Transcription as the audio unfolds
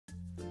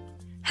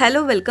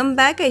Hello welcome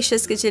back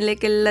Aisha's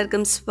കിച്ചണിലേക്ക്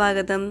എല്ലാവർക്കും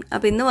സ്വാഗതം.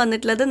 അപ്പോൾ ഇന്ന്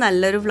വന്നിട്ടുള്ളത്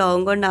നല്ലൊരു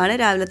വ്ളോഗ് കൊണ്ടാണ്.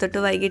 രാവിലെ തൊട്ട്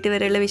വൈകിട്ട്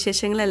വരെയുള്ള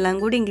വിശേഷങ്ങളെല്ലാം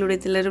കൂടി ഇൻക്ലൂഡ്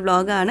ചെയ്തിട്ടുള്ളൊരു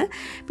വ്ളോഗാണ്.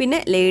 പിന്നെ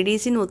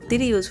ലേഡീസിന്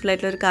ഒത്തിരി യൂസ്ഫുൾ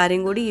ആയിട്ടുള്ളൊരു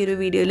കാര്യം കൂടി ഈ ഒരു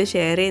വീഡിയോയിൽ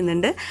ഷെയർ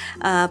ചെയ്യുന്നുണ്ട്.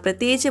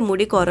 പ്രത്യേകിച്ച്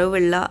മുടി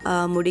കുറവുള്ള,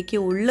 മുടിക്ക്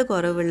ഉള്ളു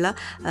കുറവുള്ള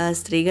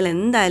സ്ത്രീകൾ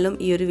എന്തായാലും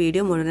ഈ ഒരു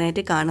വീഡിയോ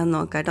മുഴുവനായിട്ട് കാണാൻ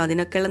നോക്കാം കേട്ടോ.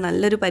 അതിനൊക്കെയുള്ള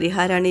നല്ലൊരു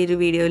പരിഹാരമാണ് ഈ ഒരു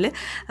വീഡിയോയിൽ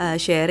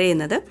ഷെയർ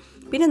ചെയ്യുന്നത്.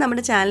 പിന്നെ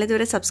നമ്മുടെ ചാനൽ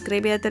ഇതുവരെ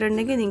സബ്സ്ക്രൈബ്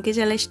ചെയ്യാത്തവരുണ്ടെങ്കിൽ നിങ്ങൾക്ക്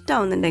ചാനൽ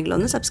ഇഷ്ടമാവുന്നുണ്ടെങ്കിൽ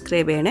ഒന്ന്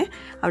സബ്സ്ക്രൈബ് ചെയ്യണേ.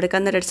 അവിടെ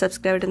കന്ന് റെഡ്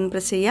സബ്സ്ക്രൈബ് ബട്ടൺ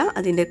പ്രസ് ചെയ്യുക.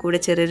 അതിൻ്റെ കൂടെ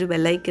ചെറിയൊരു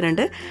ബെല്ലൈക്കൺ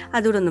ഉണ്ട്,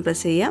 അതുകൂടെ ഒന്ന്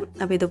പ്രസ് ചെയ്യാം.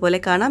 അപ്പോൾ ഇതുപോലെ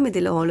കാണാം,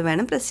 ഇതിൽ ഓൾ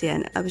വേണം പ്രസ്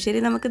ചെയ്യാൻ. അപ്പോൾ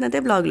ശരി, നമുക്ക്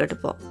ഇന്നത്തെ ബ്ലോഗിലോട്ട്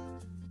പോകാം.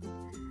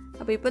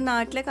 അപ്പോൾ ഇപ്പോൾ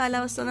നാട്ടിലെ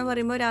കാലാവസ്ഥ എന്ന്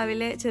പറയുമ്പോൾ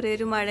രാവിലെ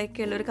ചെറിയൊരു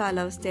മഴയൊക്കെ ഉള്ളൊരു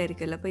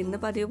കാലാവസ്ഥയായിരിക്കുമല്ലോ. അപ്പോൾ ഇന്ന്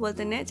പതിവ് പോലെ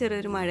തന്നെ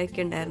ചെറിയൊരു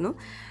മഴയൊക്കെ ഉണ്ടായിരുന്നു.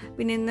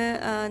 പിന്നെ ഇന്ന്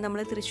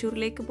നമ്മൾ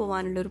തൃശ്ശൂരിലേക്ക്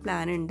പോകാനുള്ളൊരു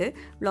പ്ലാനുണ്ട്.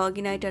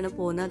 വ്ളോഗിനായിട്ടാണ്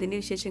പോകുന്നത്. അതിൻ്റെ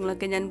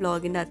വിശേഷങ്ങളൊക്കെ ഞാൻ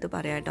വ്ളോഗിൻ്റെ അകത്ത്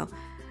പറയാം കേട്ടോ.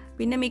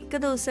 പിന്നെ മിക്ക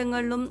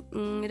ദിവസങ്ങളിലും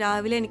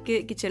രാവിലെ എനിക്ക്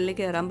കിച്ചണിൽ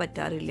കയറാൻ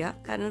പറ്റാറില്ല.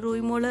 കാരണം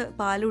റൂയിമോള്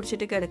പാൽ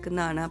കുടിച്ചിട്ട്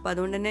കിടക്കുന്നതാണ്. അപ്പോൾ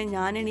അതുകൊണ്ട് തന്നെ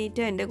ഞാൻ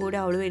എണീറ്റ് എൻ്റെ കൂടെ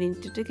അവൾ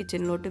എണീറ്റിട്ട്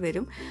കിച്ചണിലോട്ട്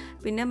വരും.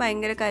 പിന്നെ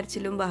ഭയങ്കര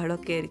കരച്ചിലും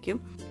ബഹളമൊക്കെ ആയിരിക്കും.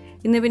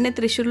 ഇന്ന് പിന്നെ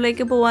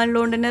തൃശ്ശൂരിലേക്ക്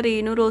പോകാനുള്ളതുകൊണ്ട് തന്നെ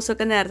റീനു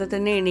റോസൊക്കെ നേരത്തെ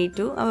തന്നെ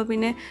എണീറ്റു. അപ്പോൾ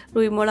പിന്നെ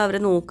റൂയിമോൾ അവർ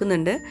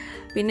നോക്കുന്നുണ്ട്.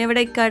 പിന്നെ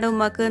ഇവിടെ ഇക്കാടെ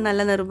ഉമ്മാക്ക്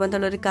നല്ല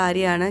നിർബന്ധമുള്ളൊരു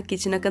കാര്യമാണ്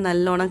കിച്ചണൊക്കെ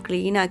നല്ലോണം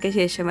ക്ലീൻ ആക്കിയ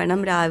ശേഷം വേണം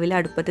രാവിലെ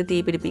അടുപ്പത്ത് തീ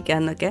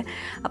പിടിപ്പിക്കാമെന്നൊക്കെ.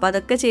 അപ്പോൾ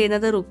അതൊക്കെ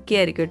ചെയ്യുന്നത്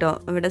റുക്കിയായിരിക്കും കേട്ടോ.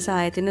 ഇവിടെ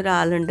സഹായത്തിന്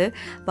ഒരാളുണ്ട്.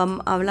 അപ്പം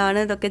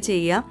അവളാണ് ഇതൊക്കെ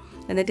ചെയ്യുക.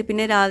 എന്നിട്ട്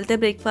പിന്നെ രാവിലത്തെ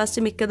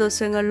ബ്രേക്ക്ഫാസ്റ്റ് മിക്ക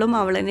ദിവസങ്ങളിലും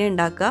അവൾ തന്നെ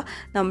ഉണ്ടാക്കുക.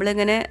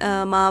 നമ്മളിങ്ങനെ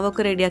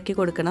മാവൊക്കെ റെഡിയാക്കി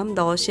കൊടുക്കണം.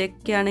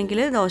 ദോശയൊക്കെ ആണെങ്കിൽ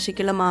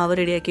ദോശയ്ക്കുള്ള മാവ്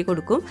റെഡിയാക്കി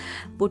കൊടുക്കും.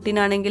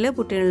 പുട്ടിനാണെങ്കിൽ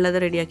പുട്ടിനുള്ളത്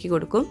റെഡിയാക്കി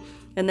കൊടുക്കും.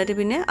 എന്നിട്ട്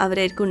പിന്നെ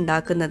അവരായിരിക്കും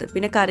ഉണ്ടാക്കുന്നത്.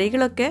 പിന്നെ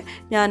കറികളൊക്കെ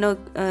ഞാനോ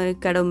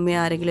കട ഉമ്മ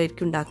ആരെങ്കിലും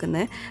ആയിരിക്കും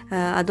ഉണ്ടാക്കുന്നത്.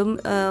 അതും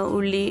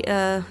ഉള്ളി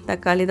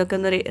തക്കാളി ഇതൊക്കെ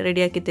ഒന്ന്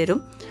റെഡിയാക്കി തരും.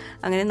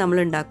 അങ്ങനെ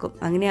നമ്മളുണ്ടാക്കും.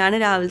 അങ്ങനെയാണ്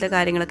രാവിലത്തെ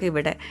കാര്യങ്ങളൊക്കെ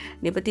ഇവിടെ.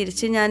 ഇനിയിപ്പോൾ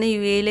തിരിച്ച് ഞാൻ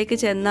യുഎയിലേക്ക്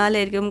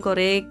ചെന്നാലായിരിക്കും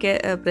കുറേയൊക്കെ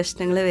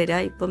പ്രശ്നങ്ങൾ വരിക.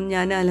 ഇപ്പം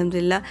ഞാൻ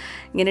അൽഹംദുലില്ലാ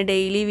ഇങ്ങനെ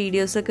ഡെയിലി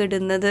വീഡിയോസൊക്കെ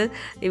ഇടുന്നത്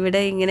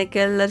ഇവിടെ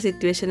ഇങ്ങനെയൊക്കെയുള്ള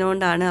സിറ്റുവേഷൻ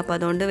കൊണ്ടാണ്. അപ്പോൾ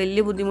അതുകൊണ്ട്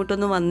വലിയ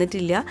ബുദ്ധിമുട്ടൊന്നും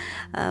വന്നിട്ടില്ല.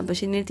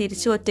 പക്ഷെ ഇനി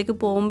തിരിച്ച് ഒറ്റയ്ക്ക്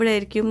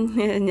പോകുമ്പോഴായിരിക്കും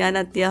ഞാൻ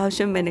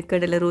അത്യാവശ്യം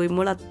മെനക്കെടൽ.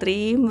 റൂയിമോൾ അത്രയും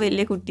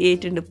വലിയ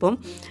കുട്ടിയായിട്ടുണ്ട് ഇപ്പം.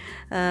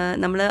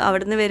 നമ്മൾ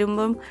അവിടെ നിന്ന്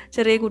വരുമ്പം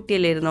ചെറിയ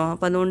കുട്ടിയല്ലായിരുന്നോ.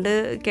 അപ്പം അതുകൊണ്ട്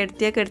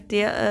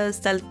കിടത്തിയ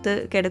സ്ഥലത്ത്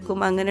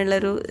കിടക്കും,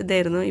 അങ്ങനെയുള്ളൊരു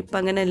ഇതായിരുന്നു. ഇപ്പം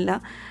അങ്ങനെയല്ല.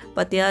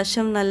 അപ്പം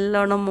അത്യാവശ്യം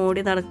നല്ലോണം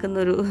മോടി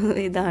നടക്കുന്നൊരു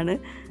ഇതാണ്.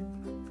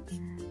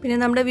 പിന്നെ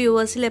നമ്മുടെ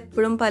വ്യൂവേഴ്സിൽ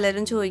എപ്പോഴും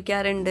പലരും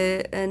ചോദിക്കാറുണ്ട്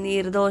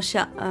നീർദോശ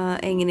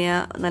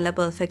എങ്ങനെയാണ് നല്ല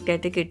പെർഫെക്റ്റ്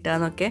ആയിട്ട് കിട്ടുക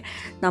എന്നൊക്കെ.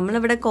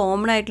 നമ്മളിവിടെ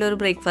കോമൺ ആയിട്ടുള്ളൊരു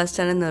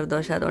ബ്രേക്ക്ഫാസ്റ്റാണ്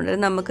നീർദോശ. അതുകൊണ്ട്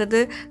നമുക്കത്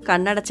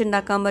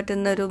കണ്ണടച്ചുണ്ടാക്കാൻ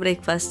പറ്റുന്ന ഒരു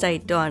ബ്രേക്ക്ഫാസ്റ്റ്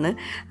ഐറ്റമാണ്.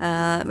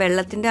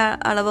 വെള്ളത്തിൻ്റെ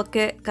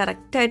അളവൊക്കെ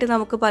കറക്റ്റായിട്ട്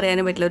നമുക്ക്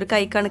പറയാനും പറ്റില്ല. ഒരു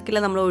കൈ കണക്കിൽ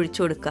നമ്മൾ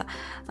ഒഴിച്ചു കൊടുക്കുക.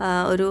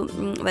 ഒരു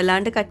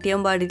വല്ലാണ്ട് കട്ട്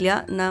ചെയ്യാൻ പാടില്ല,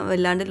 എന്നാൽ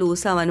വല്ലാണ്ട്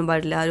ലൂസ് ആവാനും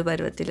പാടില്ല ആ ഒരു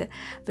പരുവത്തിൽ.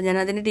 അപ്പോൾ ഞാൻ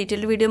അതിൻ്റെ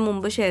ഡീറ്റെയിൽഡ് വീഡിയോ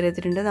മുമ്പ് ഷെയർ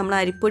ചെയ്തിട്ടുണ്ട്. നമ്മൾ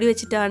അരിപ്പൊടി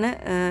വെച്ചിട്ടാണ്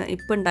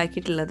ഇപ്പോൾ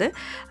ഉണ്ടാക്കിയിട്ടുള്ളത്.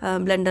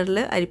 ബ്ലെൻഡറിൽ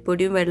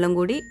അരിപ്പൊടിയും വെള്ളം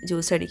കൂടി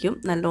ജ്യൂസ് അടിക്കും,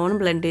 നല്ലോണം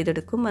ബ്ലെൻഡ്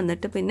ചെയ്തെടുക്കും.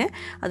 എന്നിട്ട് പിന്നെ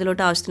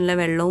അതിലോട്ട് ആവശ്യത്തിനുള്ള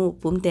വെള്ളവും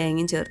ഉപ്പും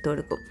തേങ്ങയും ചേർത്ത്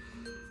കൊടുക്കും.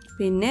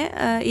 പിന്നെ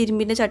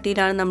ഇരുമ്പിൻ്റെ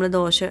ചട്ടിയിലാണ് നമ്മൾ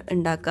ദോശ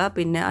ഉണ്ടാക്കുക.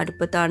 പിന്നെ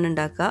അടുപ്പത്താണ്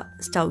ഉണ്ടാക്കുക,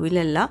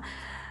 സ്റ്റൗവിലല്ല.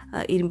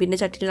 ഇരുമ്പിൻ്റെ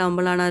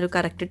ചട്ടിയിലാകുമ്പോഴാണ് ആ ഒരു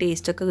കറക്റ്റ്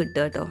ടേസ്റ്റൊക്കെ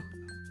കിട്ടുക കേട്ടോ.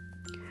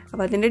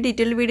 അപ്പോൾ അതിൻ്റെ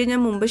ഡീറ്റെയിൽ വീഡിയോ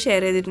ഞാൻ മുമ്പ്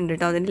ഷെയർ ചെയ്തിട്ടുണ്ട്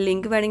കേട്ടോ. അതിൻ്റെ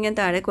ലിങ്ക് വേണമെങ്കിൽ ഞാൻ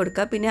താഴെ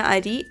കൊടുക്കുക. പിന്നെ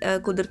അരി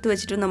കുതിർത്ത്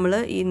വെച്ചിട്ട് നമ്മൾ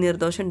ഈ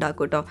നീർദോശ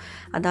ഉണ്ടാക്കും കേട്ടോ.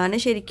 അതാണ്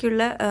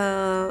ശരിക്കുള്ള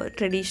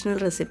ട്രഡീഷണൽ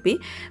റെസിപ്പി.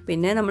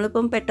 പിന്നെ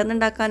നമ്മളിപ്പം പെട്ടെന്ന്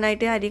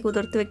ഉണ്ടാക്കാനായിട്ട് അരി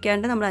കുതിർത്ത്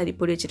വെക്കാണ്ട് നമ്മൾ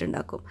അരിപ്പൊടി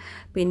വെച്ചിട്ടുണ്ടാക്കും.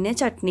 പിന്നെ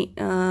ചട്നി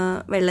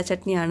വെള്ള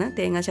ചട്നിയാണ്,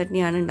 തേങ്ങാ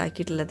ചട്നിയാണ്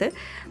ഉണ്ടാക്കിയിട്ടുള്ളത്.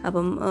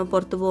 അപ്പം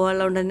പുറത്ത്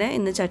പോകാനുള്ളതുകൊണ്ട് തന്നെ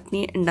ഇന്ന്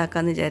ചട്നി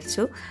ഉണ്ടാക്കാമെന്ന്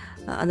വിചാരിച്ചു.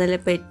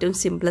 അതല്ല ഇപ്പോൾ ഏറ്റവും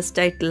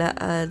സിംപ്ലസ്റ്റ് ആയിട്ടുള്ള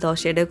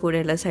ദോശയുടെ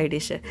കൂടെയുള്ള സൈഡ്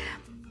ഡിഷ്.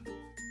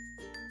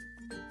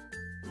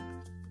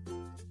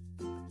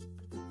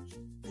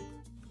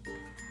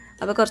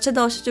 അപ്പോൾ കുറച്ച്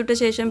ദോശ ചുട്ട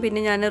ശേഷം പിന്നെ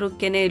ഞാൻ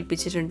റുക്കിനെ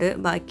ഏൽപ്പിച്ചിട്ടുണ്ട്.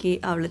 ബാക്കി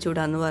അവൾ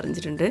ചൂടാന്ന്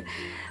പറഞ്ഞിട്ടുണ്ട്.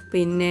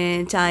 പിന്നെ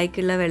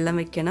ചായക്കുള്ള വെള്ളം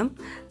വെക്കണം.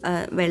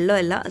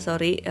 വെള്ളമല്ല,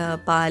 സോറി,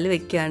 പാൽ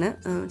വെക്കുകയാണ്.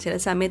 ചില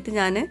സമയത്ത്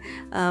ഞാൻ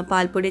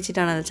പാൽപ്പൊടി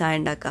വെച്ചിട്ടാണ്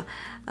ചായ ഉണ്ടാക്കുക.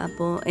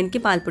 അപ്പോൾ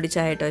എനിക്ക് പാൽപ്പൊടി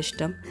ചായ കേട്ടോ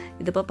ഇഷ്ടം.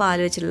 ഇതിപ്പോൾ പാൽ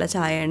വെച്ചിട്ടുള്ള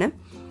ചായയാണ്.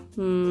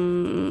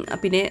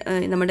 പിന്നെ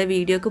നമ്മുടെ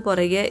വീഡിയോക്ക്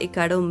പുറകെ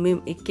ഇക്കാടെ ഉമ്മയും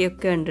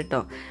ഇക്കയൊക്കെ ഉണ്ട്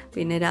കേട്ടോ.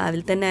 പിന്നെ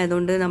രാവിലെ തന്നെ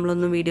ആയതുകൊണ്ട്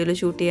നമ്മളൊന്നും വീഡിയോയിൽ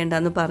ഷൂട്ട്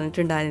ചെയ്യേണ്ടെന്ന്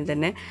പറഞ്ഞിട്ടുണ്ടായിരുന്നു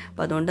തന്നെ.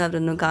 അപ്പോൾ അതുകൊണ്ട്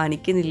അവരൊന്നും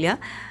കാണിക്കുന്നില്ല.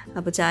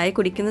 അപ്പോൾ ചായ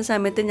കുടിക്കുന്ന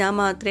സമയത്ത് ഞാൻ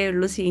മാത്രമേ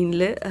ഉള്ളൂ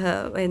സീനിൽ.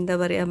 എന്താ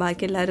പറയുക,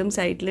 ബാക്കി എല്ലാവരും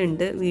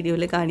സൈഡിലുണ്ട്,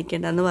 വീഡിയോയിൽ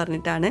കാണിക്കേണ്ടെന്ന്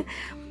പറഞ്ഞിട്ടാണ്.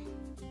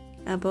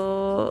 അപ്പോൾ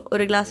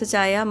ഒരു ഗ്ലാസ്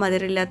ചായ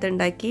മധുരമില്ലാത്ത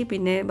ഉണ്ടാക്കി.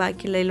 പിന്നെ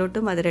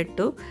ബാക്കിയുള്ളതിലോട്ട് മധുരം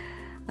ഇട്ടു.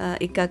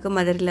 ഇക്കാക്ക്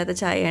മധുരമില്ലാത്ത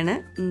ചായയാണ്.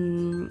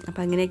 അപ്പം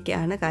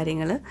അങ്ങനെയൊക്കെയാണ്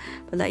കാര്യങ്ങൾ.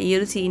 അപ്പോൾ ഈ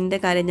ഒരു സീനിൻ്റെ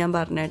കാര്യം ഞാൻ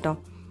പറഞ്ഞു കേട്ടോ.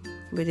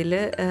 അപ്പോൾ ഇതിൽ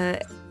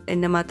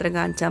എന്നെ മാത്രം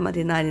കാണിച്ചാൽ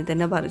മതി എന്ന് ആദ്യം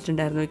തന്നെ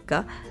പറഞ്ഞിട്ടുണ്ടായിരുന്നു ഇക്ക.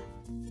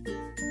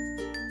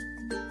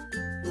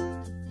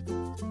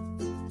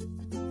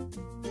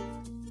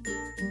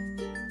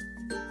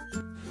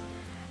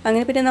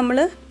 അങ്ങനെ പിന്നെ നമ്മൾ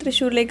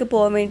തൃശ്ശൂരിലേക്ക്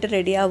പോകാൻ വേണ്ടിയിട്ട്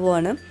റെഡി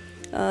ആവുകയാണ്.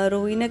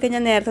 റൂയിനൊക്കെ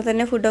ഞാൻ നേരത്തെ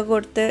തന്നെ ഫുഡൊക്കെ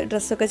കൊടുത്ത്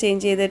ഡ്രസ്സൊക്കെ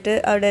ചേഞ്ച് ചെയ്തിട്ട്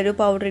അവിടെ ഒരു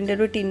പൗഡറിൻ്റെ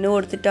ഒരു ടിന്ന്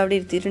കൊടുത്തിട്ട് അവിടെ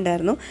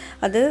ഇരുത്തിയിട്ടുണ്ടായിരുന്നു.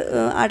 അത്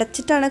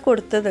അടച്ചിട്ടാണ്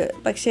കൊടുത്തത്.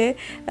 പക്ഷേ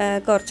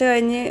കുറച്ച്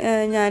കഴിഞ്ഞ്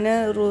ഞാൻ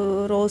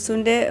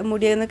റോസുവിൻ്റെ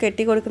മുടിയൊന്ന്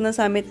കെട്ടി കൊടുക്കുന്ന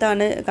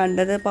സമയത്താണ്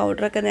കണ്ടത്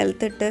പൗഡറൊക്കെ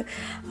നിലത്തിട്ട്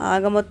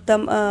ആകെ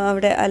മൊത്തം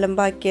അവിടെ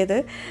അലമ്പാക്കിയത്.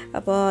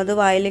 അപ്പോൾ അത്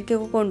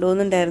വായിലേക്കൊക്കെ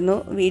കൊണ്ടുപോകുന്നുണ്ടായിരുന്നു.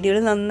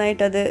 വീഡിയോയിൽ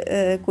നന്നായിട്ടത്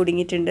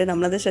കുടുങ്ങിയിട്ടുണ്ട്.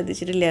 നമ്മളത്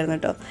ശ്രദ്ധിച്ചിട്ടില്ലായിരുന്നു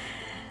കേട്ടോ.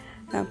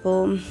 അപ്പോൾ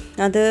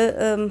അത്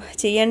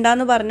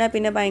ചെയ്യണ്ടെന്ന് പറഞ്ഞാൽ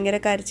പിന്നെ ഭയങ്കര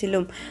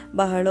കരച്ചിലും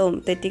ബഹളവും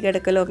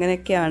തെറ്റിക്കിടക്കലും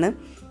അങ്ങനെയൊക്കെയാണ്.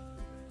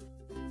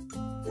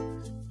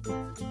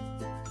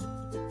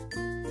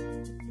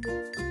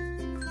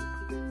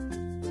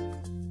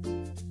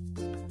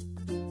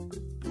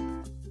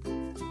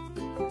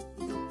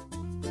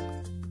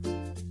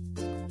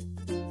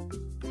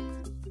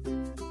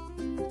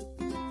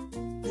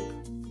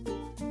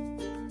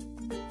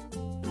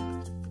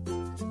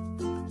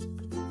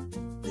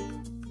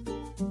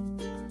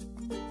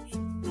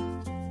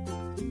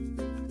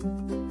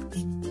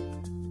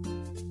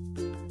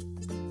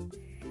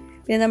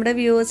 പിന്നെ നമ്മുടെ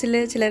വ്യൂവേഴ്സിൽ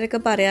ചിലരൊക്കെ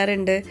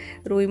പറയാറുണ്ട്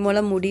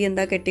റൂയിമോളെ മുടി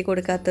എന്താ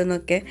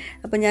കെട്ടിക്കൊടുക്കാത്തതെന്നൊക്കെ.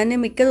 അപ്പോൾ ഞാൻ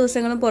മിക്ക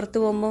ദിവസങ്ങളും പുറത്ത്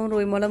പോകുമ്പോൾ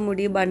റൂയിമോളെ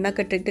മുടി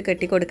ബണ്ണൊക്കെ ഇട്ടിട്ട്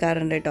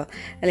കെട്ടിക്കൊടുക്കാറുണ്ട് കേട്ടോ.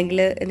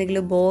 അല്ലെങ്കിൽ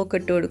എന്തെങ്കിലും ബോ ഒക്കെ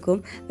ഇട്ട് കൊടുക്കും.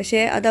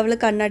 പക്ഷേ അത് അവൾ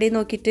കണ്ണാടി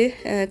നോക്കിയിട്ട്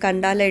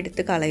കണ്ടാലേ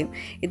എടുത്ത് കളയും.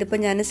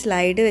 ഇതിപ്പോൾ ഞാൻ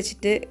സ്ലൈഡ്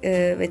വെച്ചിട്ട്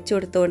വെച്ച്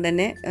കൊടുത്തുകൊണ്ട്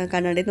തന്നെ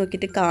കണ്ണാടി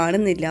നോക്കിയിട്ട്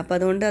കാണുന്നില്ല. അപ്പോൾ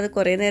അതുകൊണ്ട് അത്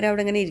കുറേ നേരം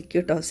അവിടെ ഇങ്ങനെ ഇരിക്കും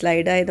കേട്ടോ.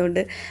 സ്ലൈഡ്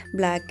ആയതുകൊണ്ട്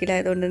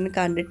ബ്ലാക്കിലായതുകൊണ്ട് തന്നെ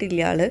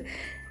കണ്ടിട്ടില്ല ആൾ.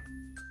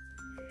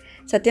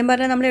 സത്യം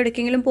പറഞ്ഞാൽ നമ്മൾ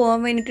എവിടേക്കെങ്കിലും പോകാൻ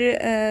വേണ്ടിയിട്ട്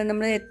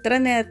നമ്മൾ എത്ര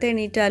നേരത്തെ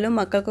എണീറ്റാലും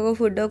മക്കൾക്കൊക്കെ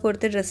ഫുഡൊക്കെ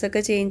കൊടുത്ത്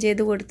ഡ്രസ്സൊക്കെ ചേഞ്ച്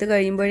ചെയ്ത് കൊടുത്ത്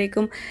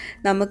കഴിയുമ്പോഴേക്കും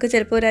നമുക്ക്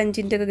ചിലപ്പോൾ ഒരു 5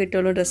 മിനിറ്റൊക്കെ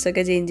കിട്ടുള്ളൂ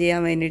ഡ്രസ്സൊക്കെ ചേഞ്ച്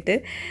ചെയ്യാൻ വേണ്ടിയിട്ട്.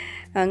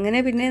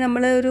 അങ്ങനെ പിന്നെ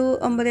നമ്മൾ ഒരു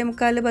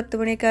 9:45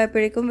 10 മണിയൊക്കെ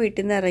ആയപ്പോഴേക്കും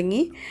വീട്ടിൽ നിന്ന്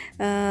ഇറങ്ങി.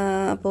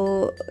 അപ്പോൾ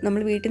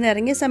നമ്മൾ വീട്ടിൽ നിന്ന്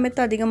ഇറങ്ങിയ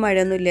സമയത്ത് അധികം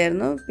മഴയൊന്നും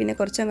ഇല്ലായിരുന്നു. പിന്നെ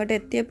കുറച്ചങ്ങോട്ട്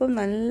എത്തിയപ്പോൾ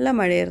നല്ല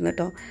മഴയായിരുന്നു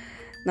കേട്ടോ.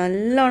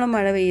 നല്ലോണം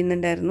മഴ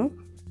പെയ്യുന്നുണ്ടായിരുന്നു.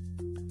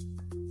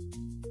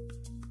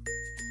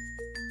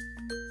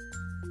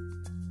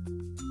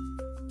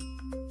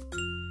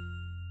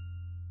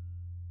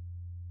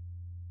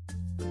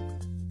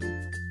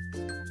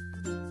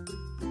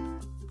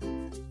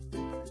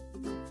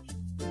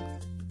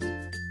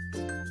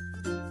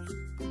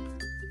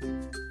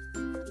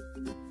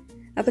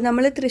 അപ്പോൾ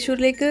നമ്മൾ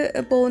തൃശ്ശൂരിലേക്ക്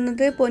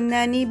പോകുന്നത്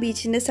പൊന്നാനി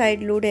ബീച്ചിൻ്റെ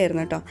സൈഡിലൂടെ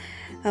ആയിരുന്നു കേട്ടോ.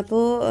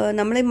 അപ്പോൾ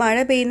നമ്മൾ മഴ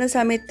പെയ്യുന്ന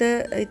സമയത്ത്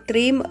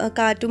ഇത്രയും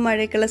കാറ്റും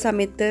മഴയൊക്കെയുള്ള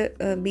സമയത്ത്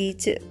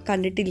ബീച്ച്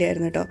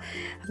കണ്ടിട്ടില്ലായിരുന്നു കേട്ടോ.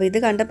 അപ്പോൾ ഇത്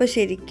കണ്ടപ്പോൾ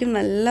ശരിക്കും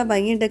നല്ല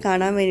ഭംഗിയുണ്ട്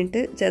കാണാൻ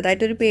വേണ്ടിയിട്ട്.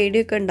 ചെറുതായിട്ടൊരു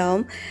പേടിയൊക്കെ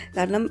ഉണ്ടാവും,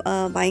 കാരണം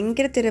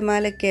ഭയങ്കര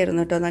തിരമാലയൊക്കെ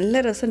ആയിരുന്നു കേട്ടോ.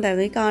 നല്ല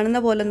രസമുണ്ടായിരുന്നു. ഈ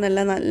കാണുന്ന പോലെ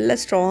ഒന്നല്ല, നല്ല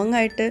സ്ട്രോങ്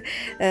ആയിട്ട്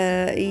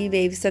ഈ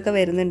വേവ്സൊക്കെ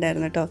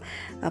വരുന്നുണ്ടായിരുന്നു കേട്ടോ.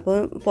 അപ്പോൾ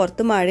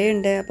പുറത്ത്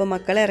മഴയുണ്ട്. അപ്പോൾ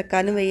മക്കളെ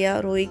ഇറക്കാനും വയ്യ.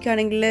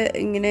 റോയിക്കാണെങ്കിൽ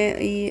ഇങ്ങനെ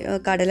ഈ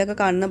കടലൊക്കെ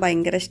കാണുന്നത്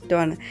ഭയങ്കര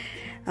ഇഷ്ടമാണ്.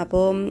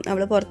 അപ്പോൾ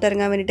അവൾ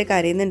പുറത്തിറങ്ങാൻ വേണ്ടിയിട്ട്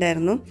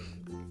കരയുന്നുണ്ടായിരുന്നു.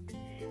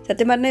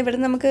 സത്യം പറഞ്ഞാൽ ഇവിടെ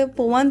നമുക്ക്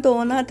പോകാൻ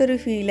തോന്നാത്തൊരു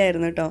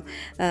ഫീലായിരുന്നു കേട്ടോ.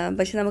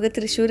 പക്ഷെ നമുക്ക്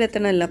തൃശ്ശൂർ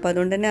എത്തണമല്ലോ, അപ്പോൾ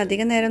അതുകൊണ്ട് തന്നെ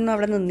അധികം നേരമൊന്നും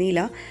അവിടെ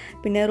നിന്നില്ല.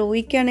 പിന്നെ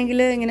റോയിക്കാണെങ്കിൽ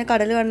ഇങ്ങനെ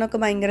കടൽ കാണാനൊക്കെ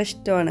ഭയങ്കര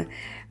ഇഷ്ടമാണ്.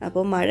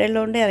 അപ്പോൾ മഴ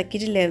ഉള്ളതുകൊണ്ട്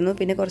ഇറക്കിയിട്ടില്ലായിരുന്നു.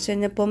 പിന്നെ കുറച്ച്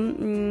കഴിഞ്ഞപ്പം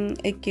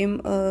എക്കും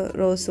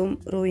റോസും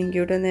റോയിയും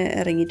കൂടെ ഒന്ന്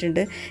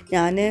ഇറങ്ങിയിട്ടുണ്ട്.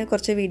 ഞാൻ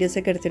കുറച്ച്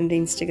വീഡിയോസൊക്കെ എടുത്തിട്ടുണ്ട്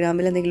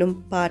ഇൻസ്റ്റഗ്രാമിൽ, എന്തെങ്കിലും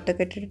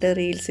പാട്ടൊക്കെ ഇട്ടിട്ട്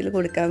റീൽസിൽ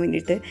കൊടുക്കാൻ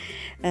വേണ്ടിയിട്ട്.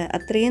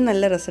 അത്രയും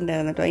നല്ല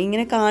രസമുണ്ടായിരുന്നു കേട്ടോ.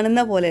 ഇങ്ങനെ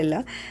കാണുന്ന പോലെയല്ല,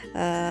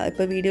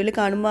 ഇപ്പോൾ വീഡിയോയിൽ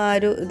കാണുമ്പോൾ ആ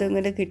ഒരു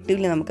ഇതിങ്ങനെ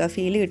കിട്ടില്ല, നമുക്ക് ആ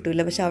ഫീൽ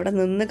കിട്ടില്ല. പക്ഷെ അവിടെ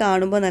നിന്ന്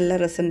കാണുമ്പോൾ നല്ല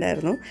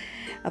രസമുണ്ടായിരുന്നു.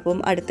 അപ്പം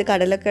അടുത്ത്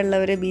കടലൊക്കെ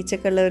ഉള്ളവർ,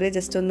 ബീച്ചൊക്കെ ഉള്ളവർ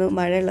ജസ്റ്റ് ഒന്ന്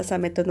മഴയുള്ള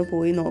സമയത്തൊന്ന്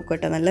പോയി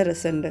നോക്കട്ടെ, നല്ല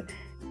രസമുണ്ട്.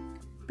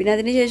 പിന്നെ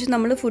അതിനുശേഷം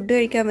നമ്മൾ ഫുഡ്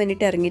കഴിക്കാൻ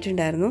വേണ്ടിയിട്ട്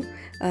ഇറങ്ങിയിട്ടുണ്ടായിരുന്നു.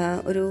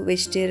 ഒരു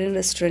വെജിറ്റേറിയൻ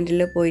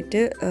റെസ്റ്റോറൻറ്റിൽ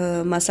പോയിട്ട്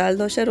മസാല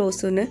ദോശ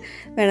റോസിന്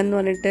വേണമെന്ന്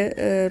പറഞ്ഞിട്ട്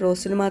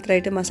റോസിന്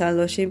മാത്രമായിട്ട് മസാല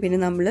ദോശയും പിന്നെ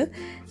നമ്മൾ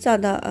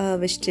സാധാ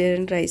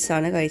വെജിറ്റേറിയൻ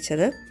റൈസാണ്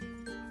കഴിച്ചത്.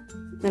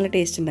 നല്ല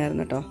ടേസ്റ്റ്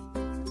ഉണ്ടായിരുന്നു കേട്ടോ.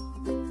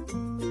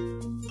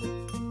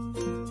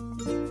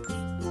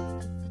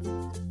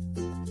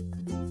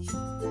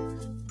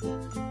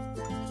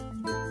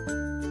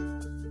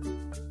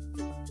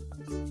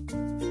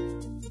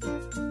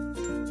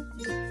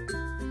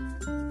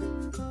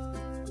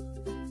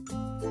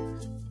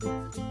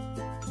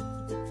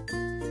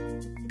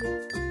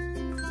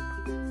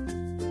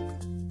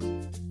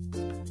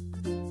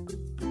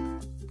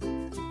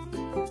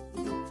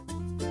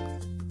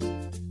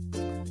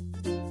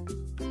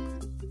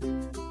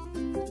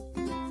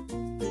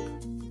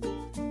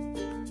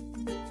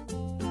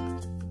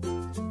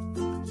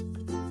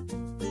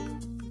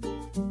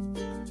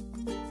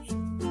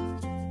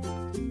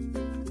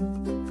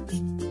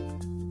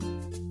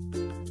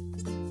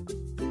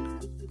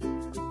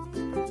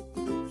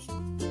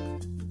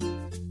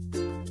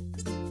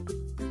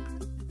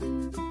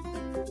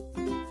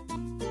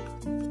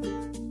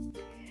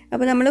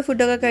 അപ്പോൾ നമ്മൾ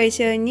ഫുഡൊക്കെ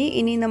കഴിച്ച് കഴിഞ്ഞ്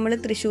ഇനി നമ്മൾ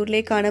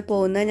തൃശ്ശൂരിലേക്കാണ്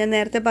പോകുന്നത്. ഞാൻ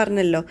നേരത്തെ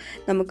പറഞ്ഞല്ലോ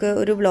നമുക്ക്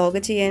ഒരു വ്ളോഗ്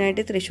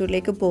ചെയ്യാനായിട്ട്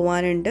തൃശ്ശൂരിലേക്ക്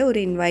പോകാനുണ്ട്. ഒരു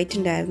ഇൻവൈറ്റ്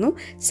ഉണ്ടായിരുന്നു.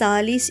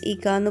 സാലീസ്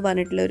ഇക എന്ന്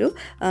പറഞ്ഞിട്ടുള്ളൊരു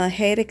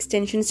ഹെയർ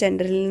എക്സ്റ്റൻഷൻ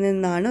സെൻറ്ററിൽ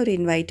നിന്നാണ് ഒരു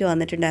ഇൻവൈറ്റ്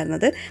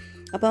വന്നിട്ടുണ്ടായിരുന്നത്.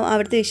 അപ്പം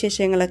അവിടുത്തെ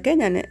വിശേഷങ്ങളൊക്കെ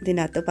ഞാൻ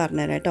ഇതിനകത്ത്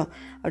പറഞ്ഞുതരാം കേട്ടോ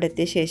അവിടെ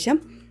എത്തിയ ശേഷം.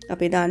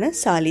 അപ്പോൾ ഇതാണ്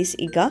സാലീസ്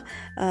ഇക.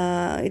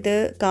 ഇത്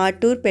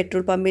കാട്ടൂർ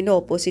പെട്രോൾ പമ്പിൻ്റെ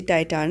ഓപ്പോസിറ്റ്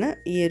ആയിട്ടാണ്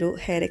ഈ ഒരു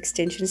ഹെയർ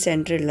എക്സ്റ്റൻഷൻ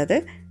സെൻറ്റർ ഉള്ളത്.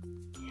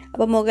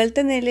 അപ്പോൾ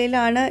മുകളിലത്തെ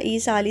നിലയിലാണ് ഈ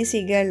സാലി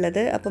സിഗ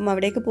ഉള്ളത്. അപ്പം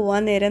അവിടേക്ക്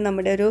പോകാൻ നേരം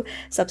നമ്മുടെ ഒരു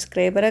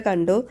സബ്സ്ക്രൈബറെ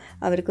കണ്ടു.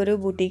 അവർക്കൊരു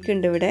ബുട്ടീക്ക്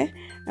ഉണ്ട് ഇവിടെ.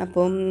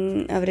 അപ്പം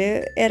അവർ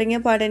ഇറങ്ങിയ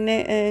പാടന്നെ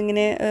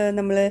ഇങ്ങനെ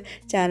നമ്മൾ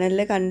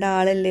ചാനലിൽ കണ്ട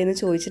ആളല്ലേ എന്ന്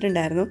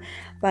ചോദിച്ചിട്ടുണ്ടായിരുന്നു.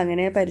 അപ്പോൾ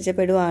അങ്ങനെ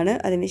പരിചയപ്പെടുവാണ്.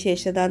 അതിന്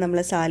ശേഷം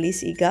നമ്മൾ സാലി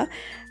സിഗ,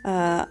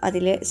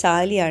 അതിലെ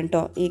സാലിയാണ്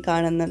കേട്ടോ ഈ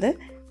കാണുന്നത്.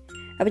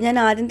 അപ്പോൾ ഞാൻ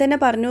ആദ്യം തന്നെ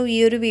പറഞ്ഞു, ഈ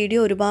ഒരു വീഡിയോ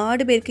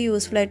ഒരുപാട് പേർക്ക്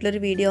യൂസ്ഫുൾ ആയിട്ടുള്ളൊരു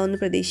വീഡിയോ ആണെന്ന്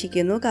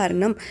പ്രതീക്ഷിക്കുന്നു.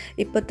 കാരണം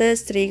ഇപ്പോഴത്തെ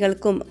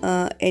സ്ത്രീകൾക്കും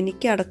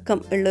എനിക്കടക്കം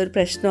ഉള്ളൊരു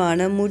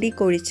പ്രശ്നമാണ് മുടി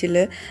കൊഴിച്ചിൽ,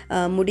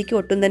 മുടിക്ക്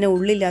ഒട്ടും തന്നെ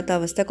ഉള്ളില്ലാത്ത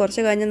അവസ്ഥ.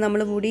 കുറച്ച് കഴിഞ്ഞ്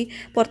നമ്മൾ മുടി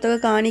പുറത്തൊക്കെ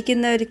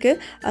കാണിക്കുന്നവർക്ക്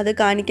അത്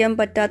കാണിക്കാൻ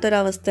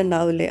പറ്റാത്തൊരവസ്ഥ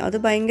ഉണ്ടാവില്ലേ, അത്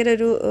ഭയങ്കര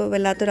ഒരു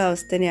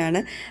വല്ലാത്തൊരവസ്ഥ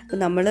തന്നെയാണ്.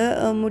 അപ്പോൾ നമ്മൾ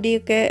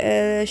മുടിയൊക്കെ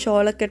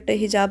ഷോളൊക്കെ ഇട്ട്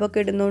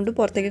ഹിജാബൊക്കെ ഇടുന്നതുകൊണ്ട്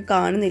പുറത്തേക്ക്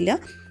കാണുന്നില്ല.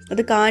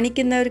 അത്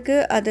കാണിക്കുന്നവർക്ക്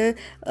അത്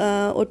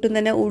ഒട്ടും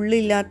തന്നെ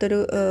ഉള്ളില്ലാത്തൊരു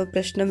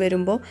പ്രശ്നം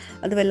വരുമ്പോൾ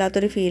അത്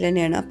വല്ലാത്തൊരു ഫീൽ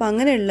തന്നെയാണ്. അപ്പോൾ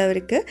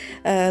അങ്ങനെയുള്ളവർക്ക്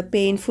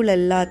പെയിൻഫുൾ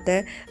അല്ലാത്ത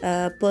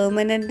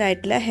പെർമനൻ്റ്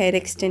ആയിട്ടുള്ള ഹെയർ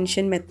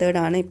എക്സ്റ്റൻഷൻ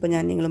മെത്തേഡാണ് ഇപ്പോൾ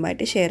ഞാൻ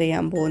നിങ്ങളുമായിട്ട് ഷെയർ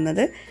ചെയ്യാൻ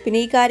പോകുന്നത്.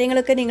 പിന്നെ ഈ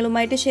കാര്യങ്ങളൊക്കെ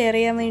നിങ്ങളുമായിട്ട് ഷെയർ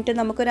ചെയ്യാൻ വേണ്ടിയിട്ട്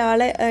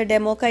നമുക്കൊരാളെ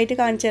ഡെമോക്കായിട്ട്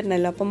കാണിച്ചു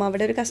തരണമല്ലോ. അപ്പം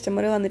അവിടെ ഒരു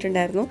കസ്റ്റമർ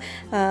വന്നിട്ടുണ്ടായിരുന്നു.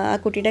 ആ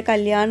കുട്ടിയുടെ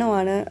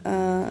കല്യാണമാണ്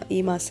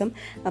ഈ മാസം.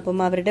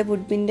 അപ്പം അവരുടെ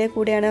വുഡ്ബിൻ്റെ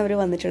കൂടെയാണ് അവർ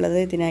വന്നിട്ടുള്ളത്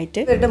ഇതിനായിട്ട്.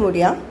 ഇവരുടെ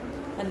മുടിയാ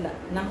അല്ല,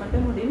 നമ്മുടെ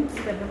മുടിയും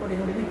ഇവരുടെ മുടിയും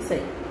കൂടി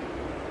മിക്സായി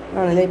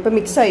ആണല്ലേ, ഇപ്പം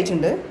മിക്സ്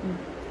ആയിട്ടുണ്ട്.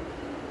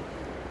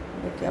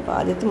 ഓക്കെ, അപ്പോൾ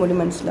ആദ്യത്തെ മുടി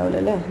മനസ്സിലാവില്ല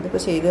അല്ലേ, ഇതൊക്കെ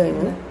ചെയ്ത്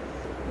കഴിഞ്ഞു.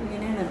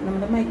 ഇങ്ങനെയാണ്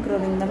നമ്മുടെ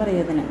മൈക്രോലിംഗ് എന്ന്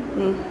പറയുന്നതിന്.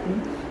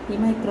 ഈ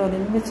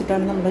മൈക്രോലിംഗ്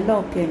വെച്ചിട്ടാണ് നമ്മൾ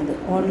ലോക്ക് ചെയ്യുന്നത്.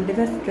 ഓൾറെഡി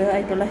വെസ്റ്റ്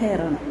ആയിട്ടുള്ള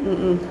ഹെയർ ആണ്.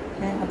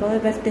 അപ്പോൾ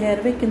വെസ്റ്റ്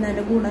ഹെയർ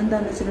വെക്കുന്നതിൻ്റെ ഗുണം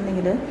എന്താണെന്ന്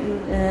വെച്ചിട്ടുണ്ടെങ്കിൽ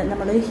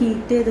നമ്മൾ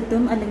ഹീറ്റ്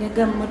ചെയ്തിട്ടും അല്ലെങ്കിൽ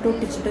ഗമ്മിട്ട്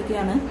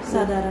ഒട്ടിച്ചിട്ടൊക്കെയാണ്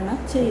സാധാരണ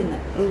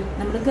ചെയ്യുന്നത്.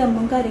 നമ്മൾ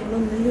ഗമ്മും കാര്യങ്ങളും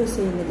ഒന്നും യൂസ്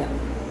ചെയ്യുന്നില്ല.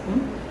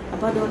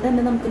 അപ്പോൾ അതുകൊണ്ട്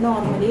തന്നെ നമുക്ക്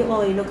നോർമലി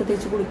ഓയിലൊക്കെ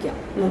തേച്ച് കുളിക്കാം.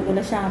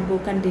 അതുപോലെ ഷാമ്പൂ,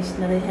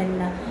 കണ്ടീഷണർ,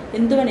 ഹെന്ന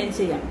എന്ത് വേണേലും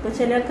ചെയ്യാം. ഇപ്പോൾ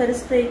ചില ആൾക്കാർ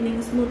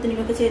സ്ട്രെയിറ്റനിങ്,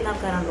 സ്മൂത്തനിങ് ഒക്കെ ചെയ്യുന്ന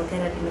ആൾക്കാരാണല്ലോ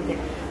കെരാറ്റിനൊക്കെ.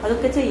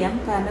 അതൊക്കെ ചെയ്യാം.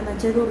 കാരണം എന്താ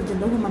വെച്ചാൽ ഇത്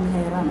ഒറിജിനൽ ഹ്യൂമൻ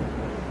ഹെയർ ആണ്.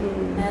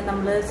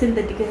 നമ്മൾ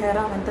സിന്തറ്റിക് ഹെയർ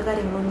അങ്ങനത്തെ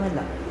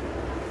കാര്യങ്ങളൊന്നുമല്ല.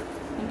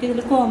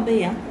 നമുക്കിതിൽ കോംബ്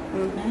ചെയ്യാം.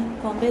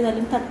 കോംബ്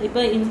ചെയ്താലും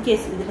ഇപ്പോൾ ഇൻ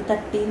കേസ് ഇതിൽ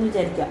തട്ടിയെന്ന്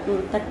വിചാരിക്കാം,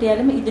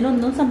 തട്ടിയാലും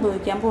ഇതിനൊന്നും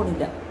സംഭവിക്കാൻ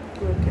പോണില്ല.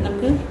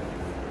 നമുക്ക്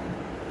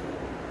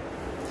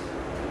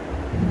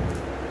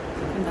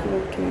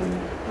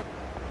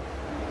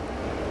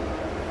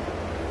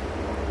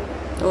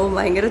ഓ,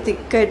 ഭയങ്കര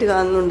തിക്കായിട്ട്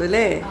കാണുന്നുണ്ട്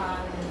അല്ലേ.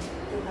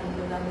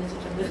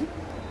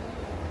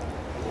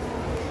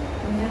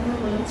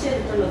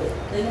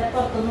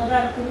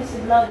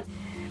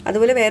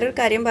 അതുപോലെ വേറൊരു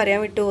കാര്യം പറയാൻ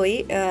വിട്ടുപോയി.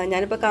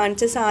 ഞാനിപ്പോൾ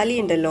കാണിച്ച സാലി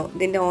ഉണ്ടല്ലോ,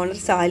 ഇതിൻ്റെ ഓണർ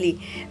സാലി,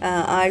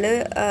 ആള്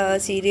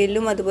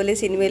സീരിയലിലും അതുപോലെ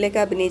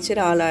സിനിമയിലൊക്കെ അഭിനയിച്ച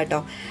ഒരാളാണ്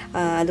കേട്ടോ.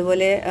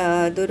 അതുപോലെ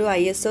ഇതൊരു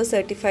ISO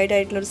സർട്ടിഫൈഡ്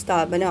ആയിട്ടുള്ളൊരു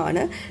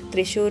സ്ഥാപനമാണ്.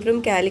 തൃശ്ശൂരിലും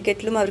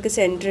കാലിക്കറ്റിലും അവർക്ക്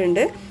സെൻറ്റർ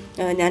ഉണ്ട്.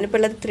 ഞാനിപ്പോൾ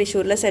ഉള്ളത്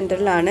തൃശ്ശൂരിലെ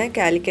സെൻറ്ററിലാണ്.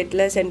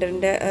 കാലിക്കറ്റിലെ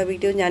സെൻറ്ററിൻ്റെ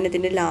വീഡിയോ ഞാൻ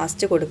ഇതിൻ്റെ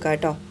ലാസ്റ്റ് കൊടുക്കാം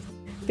കേട്ടോ.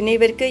 പിന്നെ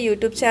ഇവർക്ക്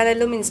യൂട്യൂബ്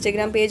ചാനലും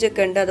ഇൻസ്റ്റാഗ്രാം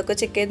പേജൊക്കെ ഉണ്ട്. അതൊക്കെ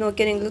ചെക്ക് ചെയ്ത്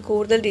നോക്കിയാൽ നിങ്ങൾക്ക്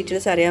കൂടുതൽ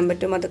ഡീറ്റെയിൽസ് അറിയാൻ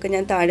പറ്റും. അതൊക്കെ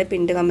ഞാൻ താഴെ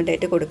പിൻഡ്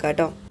കമൻറ്റായിട്ട് കൊടുക്കാം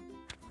കേട്ടോ.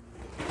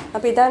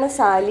 അപ്പോൾ ഇതാണ്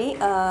സാലി,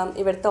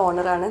 ഇവിടുത്തെ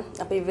ഓണറാണ്.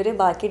 അപ്പോൾ ഇവർ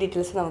ബാക്കി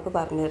ഡീറ്റെയിൽസ് നമുക്ക്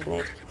പറഞ്ഞു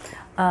തരുന്നതായിരിക്കും.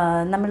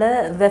 നമ്മൾ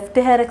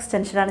വെഫ്റ്റ് ഹെയർ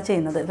എക്സ്റ്റൻഷനാണ്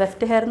ചെയ്യുന്നത്.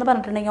 വെഫ്റ്റ് ഹെയർ എന്ന്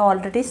പറഞ്ഞിട്ടുണ്ടെങ്കിൽ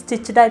ഓൾറെഡി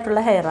സ്റ്റിച്ച്ഡ്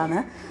ആയിട്ടുള്ള ഹെയർ ആണ്.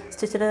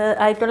 സ്റ്റിച്ച്ഡ്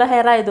ആയിട്ടുള്ള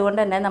ഹെയർ ആയതുകൊണ്ട്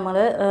തന്നെ നമ്മൾ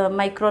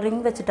മൈക്രോ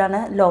റിംഗ് വെച്ചിട്ടാണ്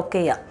ലോക്ക്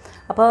ചെയ്യുക.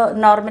 അപ്പോൾ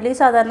നോർമലി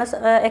സാധാരണ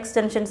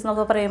എക്സ്റ്റൻഷൻസ്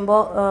എന്നൊക്കെ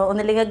പറയുമ്പോൾ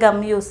ഒന്നില്ലെങ്കിൽ ഗം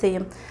യൂസ്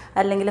ചെയ്യും,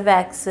 അല്ലെങ്കിൽ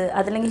വാക്സ്,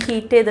 അതല്ലെങ്കിൽ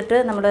ഹീറ്റ് ചെയ്തിട്ട്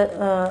നമ്മൾ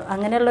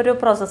അങ്ങനെയുള്ളൊരു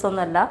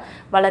പ്രോസസ്സൊന്നുമല്ല.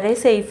 വളരെ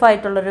സേഫ്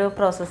ആയിട്ടുള്ളൊരു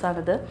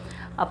പ്രോസസ്സാണിത്.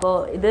 അപ്പോൾ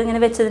ഇത് ഇങ്ങനെ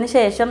വെച്ചതിന്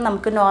ശേഷം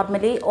നമുക്ക്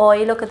നോർമലി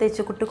ഓയിലൊക്കെ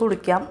തേച്ച്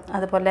കുളിക്കാം.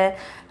 അതുപോലെ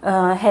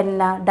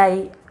ഹെന്ന, ഡൈ,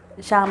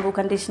 ഷാമ്പൂ,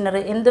 കണ്ടീഷണർ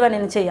എന്ത്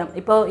വേണമെങ്കിലും ചെയ്യാം.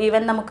 ഇപ്പോൾ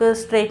ഈവൻ നമുക്ക്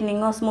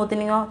സ്ട്രെയിറ്റനിങ്ങോ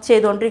സ്മൂത്തനിങ്ങോ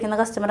ചെയ്തുകൊണ്ടിരിക്കുന്ന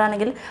കസ്റ്റമർ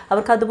ആണെങ്കിൽ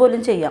അവർക്ക്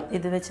അതുപോലും ചെയ്യാം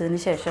ഇത്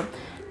വെച്ചതിന് ശേഷം.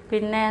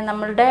 പിന്നെ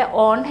നമ്മളുടെ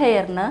ഓൺ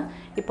ഹെയറിന്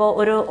ഇപ്പോൾ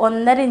ഒരു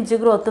 1.5 ഇഞ്ച്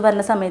ഗ്രോത്ത്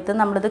വരുന്ന സമയത്ത്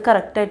നമ്മളിത്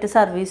കറക്റ്റായിട്ട്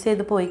സർവീസ്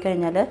ചെയ്ത് പോയി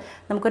കഴിഞ്ഞാൽ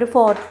നമുക്കൊരു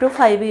 4 to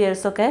 5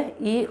 ഇയേഴ്സൊക്കെ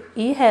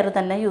ഈ ഹെയർ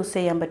തന്നെ യൂസ്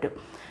ചെയ്യാൻ പറ്റും.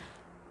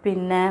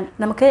 പിന്നെ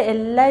നമുക്ക്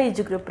എല്ലാ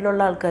ഏജ്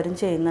ഗ്രൂപ്പിലുള്ള ആൾക്കാരും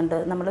ചെയ്യുന്നുണ്ട്.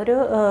 നമ്മളൊരു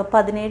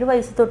 17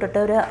 വയസ്സ് തൊട്ടിട്ട്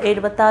ഒരു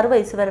 76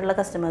 വയസ്സ് വരെയുള്ള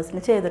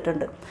കസ്റ്റമേഴ്സിന്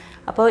ചെയ്തിട്ടുണ്ട്.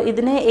 അപ്പോൾ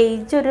ഇതിന്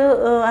ഏജ്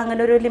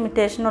അങ്ങനെ ഒരു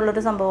ലിമിറ്റേഷൻ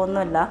ഉള്ളൊരു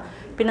സംഭവമൊന്നുമല്ല.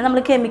 പിന്നെ നമ്മൾ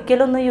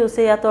കെമിക്കലൊന്നും യൂസ്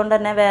ചെയ്യാത്തതുകൊണ്ട്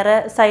തന്നെ വേറെ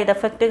സൈഡ്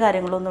എഫക്റ്റ്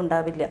കാര്യങ്ങളൊന്നും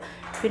ഉണ്ടാവില്ല.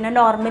 പിന്നെ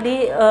നോർമലി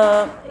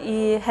ഈ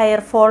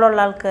ഹെയർ ഫോൾ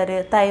ഉള്ള ആൾക്കാർ,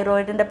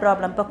 തൈറോയിഡിൻ്റെ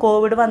പ്രോബ്ലം, ഇപ്പോൾ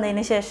കോവിഡ്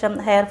വന്നതിന് ശേഷം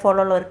ഹെയർ ഫോൾ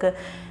ഉള്ളവർക്ക്,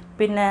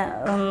 പിന്നെ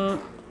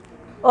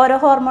ഓരോ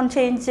ഹോർമോൺ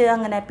ചേഞ്ച്,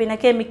 അങ്ങനെ പിന്നെ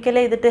കെമിക്കൽ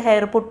ചെയ്തിട്ട്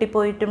ഹെയർ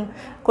പൊട്ടിപ്പോയിട്ടും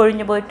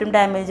കൊഴിഞ്ഞു പോയിട്ടും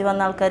ഡാമേജ്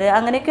വന്ന ആൾക്കാർ,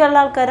 അങ്ങനെയൊക്കെയുള്ള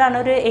ആൾക്കാരാണ്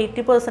ഒരു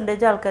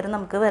 80% ആൾക്കാർ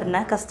നമുക്ക്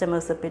വരുന്ന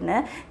കസ്റ്റമേഴ്സ്. പിന്നെ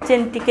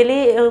ജനറ്റിക്കലി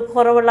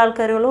കുറവുള്ള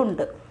ആൾക്കാരുകളും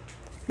ഉണ്ട്.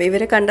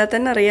 ഇവരെ കണ്ടാൽ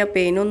തന്നെ അറിയാം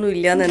പെയിനൊന്നും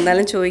ഇല്ലയെന്ന്.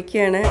 എന്നാലും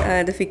ചോദിക്കുകയാണ്,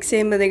 ഇത് ഫിക്സ്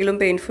ചെയ്യുമ്പോൾ എന്തെങ്കിലും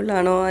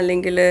പെയിൻഫുള്ളാണോ,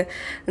 അല്ലെങ്കിൽ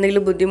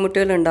എന്തെങ്കിലും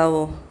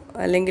ബുദ്ധിമുട്ടുകളുണ്ടാവോ,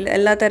 അല്ലെങ്കിൽ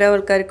എല്ലാ തരം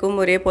ആൾക്കാർക്കും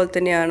ഒരേപോലെ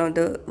തന്നെയാണോ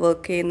ഇത്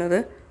വർക്ക് ചെയ്യുന്നത്?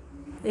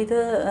 ഇത്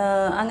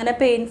അങ്ങനെ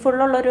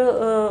പെയിൻഫുള്ളുള്ളൊരു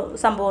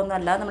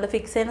സംഭവമൊന്നുമല്ല. നമ്മൾ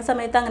ഫിക്സ് ചെയ്യുന്ന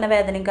സമയത്ത് അങ്ങനെ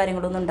വേദനയും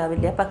കാര്യങ്ങളൊന്നും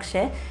ഉണ്ടാവില്ല.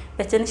 പക്ഷേ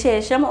വെച്ചതിന്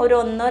ശേഷം ഒരു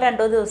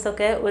 1-2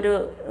 ദിവസമൊക്കെ ഒരു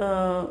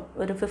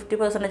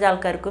 50%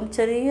 ആൾക്കാർക്കും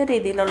ചെറിയ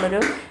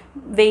രീതിയിലുള്ളൊരു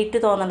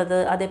വെയിറ്റ് തോന്നണത്,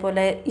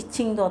 അതേപോലെ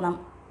ഇച്ചിങ് തോന്നാം,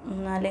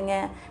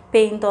 അല്ലെങ്കിൽ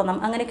പെയിൻ തോന്നാം,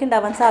 അങ്ങനെയൊക്കെ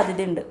ഉണ്ടാവാൻ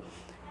സാധ്യതയുണ്ട്.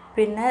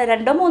 പിന്നെ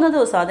 2-3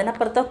 ദിവസം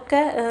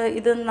അതിനപ്പുറത്തൊക്കെ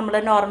ഇത് നമ്മൾ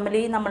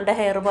നോർമലി നമ്മളുടെ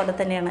ഹെയർ പോലെ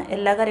തന്നെയാണ്.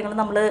 എല്ലാ കാര്യങ്ങളും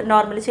നമ്മൾ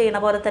നോർമലി ചെയ്യുന്ന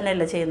പോലെ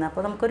തന്നെയല്ല ചെയ്യുന്നത്.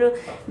 അപ്പോൾ നമുക്കൊരു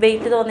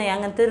വെയിറ്റ് തോന്നി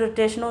അങ്ങനത്തെ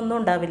ഇറിറ്റേഷൻ ഒന്നും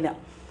ഉണ്ടാവില്ല.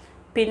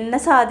 പിന്നെ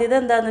സാധ്യത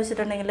എന്താണെന്ന്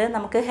വെച്ചിട്ടുണ്ടെങ്കിൽ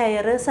നമുക്ക്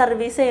ഹെയർ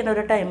സർവീസ് ചെയ്യുന്ന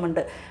ഒരു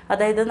ടൈമുണ്ട്.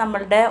 അതായത്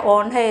നമ്മളുടെ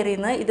ഓൺ ഹെയറിൽ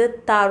നിന്ന് ഇത്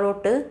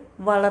താഴോട്ട്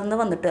വളർന്ന്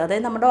വന്നിട്ട്,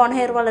 അതായത് നമ്മുടെ ഓൺ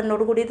ഹെയർ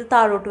വളർന്നോട് കൂടി ഇത്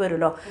താഴോട്ട്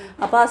വരുമല്ലോ.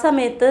 അപ്പോൾ ആ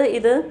സമയത്ത്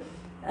ഇത്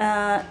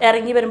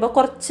ഇറങ്ങി വരുമ്പോൾ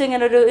കുറച്ച്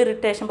ഇങ്ങനെ ഒരു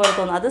ഇറിറ്റേഷൻ പോലെ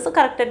തോന്നും. അത്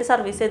കറക്റ്റായിട്ട്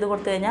സർവീസ് ചെയ്ത്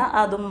കൊടുത്തു കഴിഞ്ഞാൽ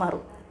അതും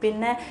മാറും.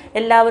 പിന്നെ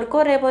എല്ലാവർക്കും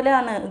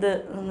ഒരേപോലെയാണ്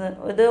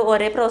ഇത്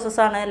ഒരേ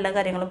പ്രോസസ്സാണ് എല്ലാ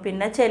കാര്യങ്ങളും.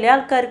 പിന്നെ ചില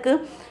ആൾക്കാർക്ക്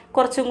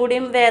കുറച്ചും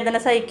കൂടിയും വേദന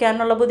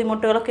സഹിക്കാനുള്ള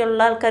ബുദ്ധിമുട്ടുകളൊക്കെ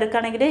ഉള്ള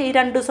ആൾക്കാർക്കാണെങ്കിൽ ഈ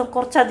 2 ദിവസം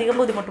കുറച്ചധികം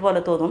ബുദ്ധിമുട്ട്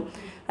പോലെ തോന്നും.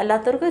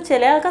 അല്ലാത്തവർക്ക്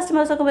ചില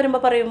കസ്റ്റമേഴ്സൊക്കെ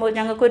വരുമ്പോൾ പറയുമ്പോൾ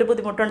ഞങ്ങൾക്ക് ഒരു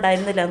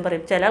ബുദ്ധിമുട്ടുണ്ടായിരുന്നില്ല എന്ന്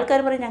പറയും. ചില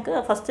ആൾക്കാർ പറയും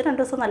ഞങ്ങൾക്ക് ഫസ്റ്റ് 2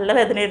 ദിവസം നല്ല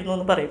വേദനയായിരുന്നു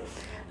എന്ന് പറയും.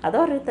 അത്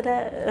ഓരോരുത്തരുടെ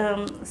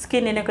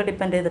സ്കിന്നിനൊക്കെ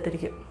ഡിപ്പെൻഡ്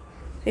ചെയ്തിട്ടിരിക്കും.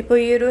 ഇപ്പോൾ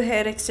ഈ ഒരു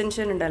ഹെയർ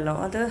എക്സ്റ്റൻഷൻ ഉണ്ടല്ലോ,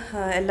 അത്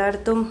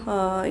എല്ലായിടത്തും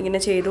ഇങ്ങനെ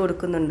ചെയ്തു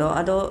കൊടുക്കുന്നുണ്ടോ,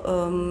 അതോ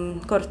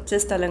കുറച്ച്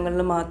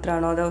സ്ഥലങ്ങളിൽ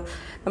മാത്രമാണോ, അതോ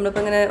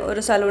നമ്മളിപ്പോൾ ഇങ്ങനെ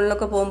ഒരു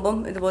സലൂണിലൊക്കെ പോകുമ്പം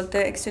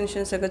ഇതുപോലത്തെ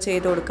എക്സ്റ്റൻഷൻസ് ഒക്കെ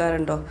ചെയ്തു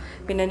കൊടുക്കാറുണ്ടോ?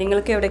 പിന്നെ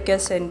നിങ്ങൾക്ക്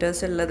എവിടേക്കാണ്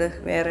സെൻറ്റേഴ്സ് ഉള്ളത്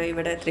വേറെ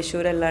ഇവിടെ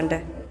തൃശ്ശൂരല്ലാണ്ട്?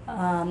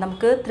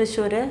 നമുക്ക്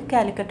തൃശ്ശൂർ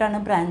കാലിക്കറ്റാണ്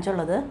ബ്രാഞ്ച്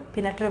ഉള്ളത്.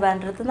 പിന്നെ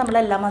ട്രിവാൻഡ്രത്ത് നമ്മൾ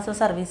എല്ലാ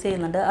മാസവും സർവീസ്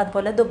ചെയ്യുന്നുണ്ട്.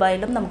 അതുപോലെ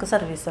ദുബായിലും നമുക്ക്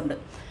സർവീസ് ഉണ്ട്.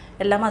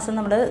 എല്ലാ മാസവും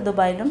നമ്മൾ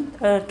ദുബായിലും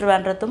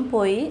ട്രിവാൻഡ്രത്തും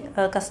പോയി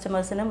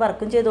കസ്റ്റമേഴ്സിനും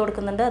വർക്കും ചെയ്ത്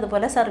കൊടുക്കുന്നുണ്ട്.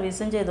 അതുപോലെ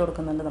സർവീസും ചെയ്ത്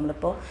കൊടുക്കുന്നുണ്ട്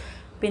നമ്മളിപ്പോൾ.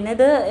 പിന്നെ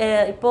ഇത്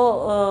ഇപ്പോൾ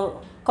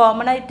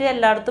കോമൺ ആയിട്ട്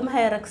എല്ലായിടത്തും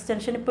ഹെയർ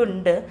എക്സ്റ്റൻഷൻ ഇപ്പോൾ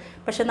ഉണ്ട്.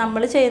 പക്ഷെ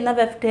നമ്മൾ ചെയ്യുന്ന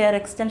വെഫ്റ്റ് ഹെയർ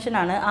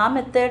എക്സ്റ്റൻഷനാണ്. ആ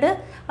മെത്തേഡ്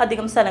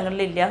അധികം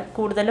സ്ഥലങ്ങളിലില്ല.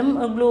 കൂടുതലും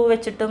ഗ്ലൂ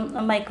വെച്ചിട്ടും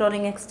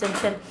മൈക്രോറിങ്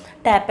എക്സ്റ്റൻഷൻ,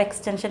 ടാപ്പ്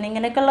എക്സ്റ്റൻഷൻ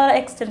ഇങ്ങനെയൊക്കെയുള്ള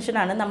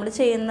എക്സ്റ്റൻഷനാണ് നമ്മൾ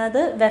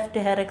ചെയ്യുന്നത്.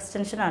 Weft hair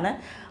എക്സ്റ്റൻഷനാണ്.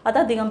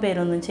 അതധികം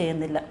പേരൊന്നും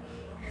ചെയ്യുന്നില്ല.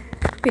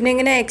 പിന്നെ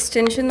ഇങ്ങനെ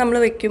എക്സ്റ്റൻഷൻ നമ്മൾ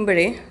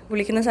വെക്കുമ്പോഴേ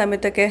കുളിക്കുന്ന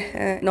സമയത്തൊക്കെ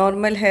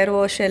നോർമൽ ഹെയർ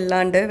വാഷ്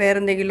അല്ലാണ്ട് വേറെ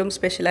എന്തെങ്കിലും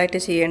സ്പെഷ്യലായിട്ട്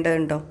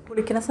ചെയ്യേണ്ടതുണ്ടോ?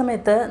 കുളിക്കുന്ന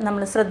സമയത്ത്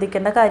നമ്മൾ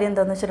ശ്രദ്ധിക്കേണ്ട കാര്യം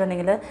എന്താണെന്ന്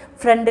വെച്ചിട്ടുണ്ടെങ്കിൽ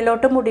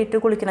ഫ്രണ്ടിലോട്ട് മുടിയിട്ട്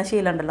കുളിക്കുന്ന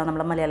ശീലം ഉണ്ടല്ലോ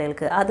നമ്മളെ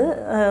മലയാളികൾക്ക്, അത്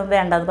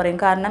വേണ്ടാന്ന് പറയും.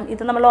 കാരണം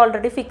ഇത് നമ്മൾ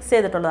ഓൾറെഡി ഫിക്സ്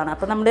ചെയ്തിട്ടുള്ളതാണ്.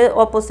 അപ്പോൾ നമ്മൾ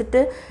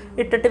ഓപ്പോസിറ്റ്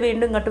ഇട്ടിട്ട്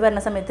വീണ്ടും ഇങ്ങോട്ട്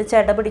വരുന്ന സമയത്ത്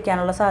ചെട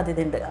പിടിക്കാനുള്ള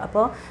സാധ്യതയുണ്ട്.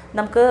 അപ്പോൾ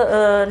നമുക്ക്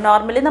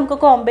നോർമലി നമുക്ക്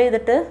കോംബ്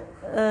ചെയ്തിട്ട്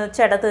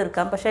ചെട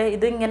തീർക്കാം. പക്ഷേ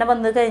ഇത് ഇങ്ങനെ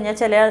വന്നു കഴിഞ്ഞാൽ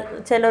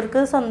ചിലർക്ക്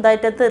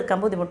സ്വന്തമായിട്ട് തീർക്കാൻ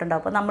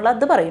ബുദ്ധിമുട്ടുണ്ടാകും. അപ്പോൾ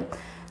നമ്മളത് പറയും,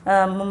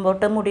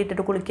 മുമ്പോട്ട്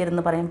മുടിയിട്ടിട്ട്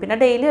കുളിക്കരുതെന്ന് പറയും. പിന്നെ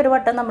ഡെയിലി ഒരു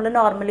വട്ടം നമ്മൾ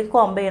നോർമലി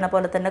കോംബ് ചെയ്യണ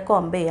പോലെ തന്നെ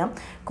കോംബ് ചെയ്യാം.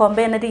 കോംബ്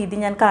ചെയ്യുന്ന രീതി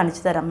ഞാൻ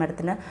കാണിച്ചു തരാം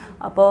മാഡത്തിന്.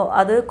 അപ്പോൾ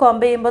അത്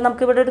കോംബ് ചെയ്യുമ്പോൾ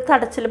നമുക്ക് ഇവിടെ ഒരു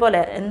തടച്ചിൽ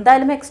പോലെ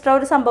എന്തായാലും എക്സ്ട്രാ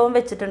ഒരു സംഭവം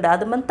വെച്ചിട്ടുണ്ട്.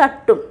 അതുമ്പം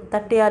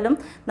തട്ടിയാലും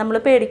നമ്മൾ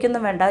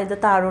പേടിക്കൊന്നും വേണ്ട, ഇത്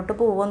താഴോട്ട്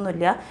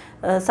പോവൊന്നുമില്ല.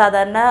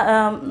 സാധാരണ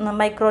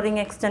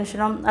മൈക്രോറിങ്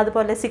എക്സ്റ്റൻഷനും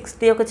അതുപോലെ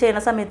 60 ഒക്കെ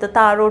ചെയ്യുന്ന സമയത്ത്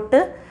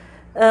താഴോട്ട്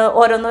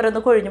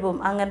ഓരോന്നോരോന്ന് കൊഴിഞ്ഞു പോകും.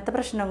 അങ്ങനത്തെ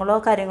പ്രശ്നങ്ങളോ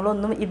കാര്യങ്ങളോ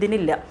ഒന്നും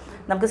ഇതിനില്ല.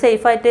 നമുക്ക്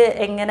സേഫായിട്ട്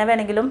എങ്ങനെ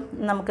വേണമെങ്കിലും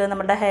നമുക്ക്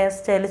നമ്മുടെ ഹെയർ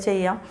സ്റ്റൈൽ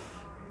ചെയ്യാം.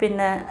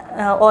 പിന്നെ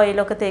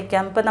ഓയിലൊക്കെ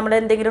തേക്കാം. ഇപ്പോൾ നമ്മൾ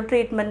എന്തെങ്കിലും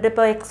ട്രീറ്റ്മെൻറ്റ്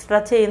ഇപ്പോൾ എക്സ്ട്രാ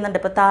ചെയ്യുന്നുണ്ട്,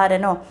 ഇപ്പോൾ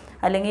താരനോ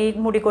അല്ലെങ്കിൽ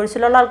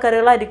മുടിക്കൊഴിച്ചിലുള്ള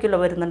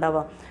ആൾക്കാരുകളായിരിക്കുമല്ലോ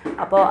വരുന്നുണ്ടാവുക.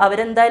 അപ്പോൾ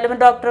അവരെന്തായാലും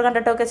ഡോക്ടറെ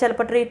കണ്ടിട്ടൊക്കെ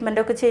ചിലപ്പോൾ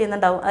ട്രീറ്റ്മെൻറ്റൊക്കെ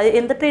ചെയ്യുന്നുണ്ടാവും. അത്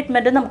എന്ത്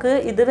ട്രീറ്റ്മെൻറ്റും നമുക്ക്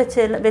ഇത്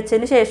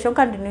വെച്ചതിന് ശേഷം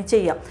കണ്ടിന്യൂ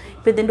ചെയ്യാം.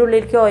 ഇപ്പോൾ ഇതിൻ്റെ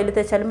ഉള്ളിലേക്ക് ഓയിൽ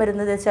തേച്ചാലും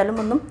മരുന്ന് തേച്ചാലും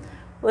ഒന്നും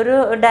ഒരു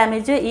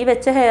ഡാമേജ് ഈ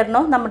വെച്ച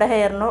ഹെയറിനോ നമ്മുടെ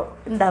ഹെയറിനോ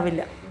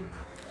ഉണ്ടാവില്ല.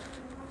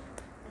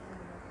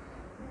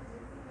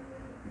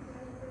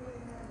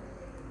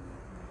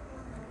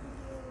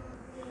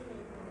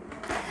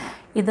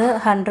 ഇത്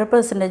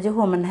 100%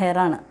 ഹ്യൂമൻ ഹെയർ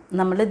ആണ്.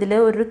 നമ്മളിതിൽ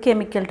ഒരു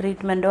കെമിക്കൽ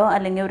ട്രീറ്റ്മെൻറ്റോ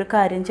അല്ലെങ്കിൽ ഒരു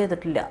കാര്യം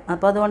ചെയ്തിട്ടില്ല.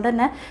 അപ്പോൾ അതുകൊണ്ട്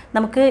തന്നെ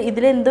നമുക്ക്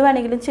ഇതിൽ എന്ത്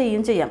വേണമെങ്കിലും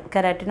ചെയ്യാം.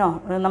 കെരാറ്റിനോ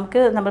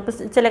നമ്മളിപ്പോൾ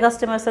ചില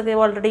കസ്റ്റമേഴ്സൊക്കെ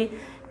ഓൾറെഡി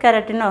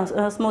കെരാറ്റിനോ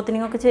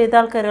സ്മൂത്തനിങ് ഒക്കെ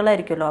ചെയ്ത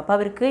ആൾക്കാരുകളായിരിക്കുമല്ലോ. അപ്പോൾ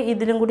അവർക്ക്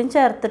ഇതിലും കൂടി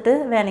ചേർത്തിട്ട്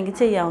വേണമെങ്കിൽ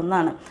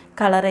ചെയ്യാവുന്നതാണ്.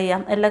 കളർ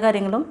ചെയ്യാം, എല്ലാ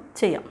കാര്യങ്ങളും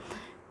ചെയ്യാം.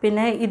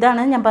 പിന്നെ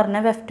ഇതാണ് ഞാൻ പറഞ്ഞ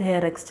വെഫ്റ്റ്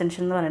ഹെയർ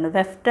എക്സ്റ്റൻഷൻ എന്ന് പറയുന്നത്.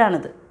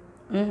 വെഫ്റ്റാണിത്.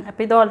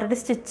 അപ്പോൾ ഇത് ഓൾറെഡി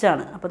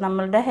സ്റ്റിച്ചാണ്. അപ്പോൾ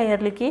നമ്മളുടെ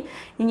ഹെയറിലേക്ക്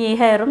ഇനി ഈ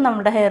ഹെയറും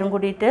നമ്മുടെ ഹെയറും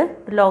കൂടിയിട്ട്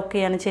ലോക്ക്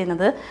ചെയ്യാണ്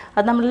ചെയ്യുന്നത്.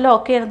 അത് നമ്മൾ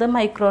ലോക്ക് ചെയ്യുന്നത്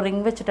മൈക്രോ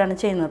റിങ് വെച്ചിട്ടാണ്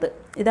ചെയ്യുന്നത്.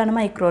 ഇതാണ്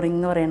മൈക്രോ റിങ്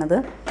എന്ന് പറയുന്നത്.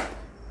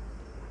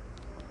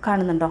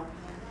 കാണുന്നുണ്ടോ?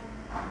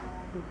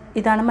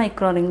 ഇതാണ്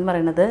മൈക്രോ റിങ് എന്ന്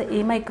പറയുന്നത്.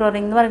 ഈ മൈക്രോ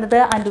റിങ് എന്ന് പറയുന്നത്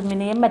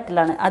അലുമിനിയം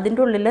മെറ്റലാണ്.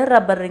 അതിൻ്റെ ഉള്ളിൽ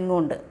റബ്ബർ റിങ്ങും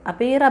ഉണ്ട്.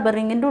 അപ്പോൾ ഈ റബ്ബർ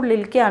റിങ്ങിൻ്റെ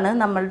ഉള്ളിലേക്കാണ്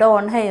നമ്മളുടെ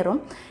ഓൺ ഹെയറും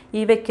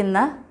ഈ വെക്കുന്ന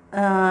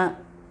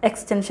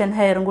എക്സ്റ്റൻഷൻ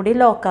ഹെയറും കൂടി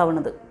ലോക്ക്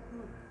ആവുന്നത്.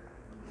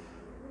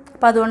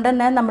 അപ്പോൾ അതുകൊണ്ട്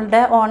തന്നെ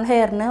നമ്മളുടെ ഓൺ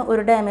ഹെയറിന്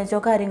ഒരു ഡാമേജോ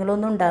കാര്യങ്ങളോ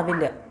ഒന്നും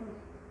ഉണ്ടാവില്ല.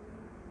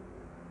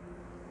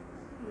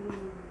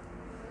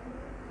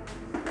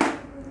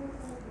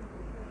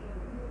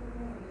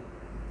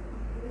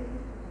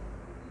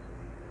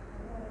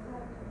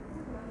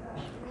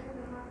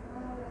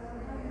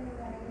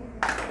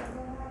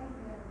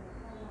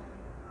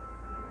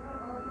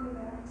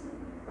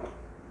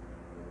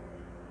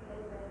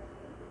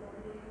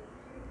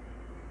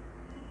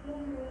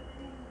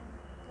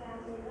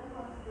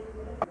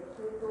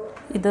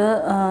 ഇത്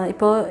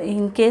ഇപ്പോൾ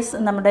ഇൻ കേസ്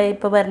നമ്മുടെ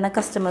ഇപ്പോൾ വരുന്ന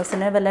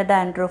കസ്റ്റമേഴ്സിന് വല്ല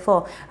ഡാൻഡ്രഫോ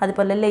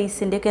അതുപോലെ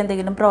ലേസിൻ്റെയൊക്കെ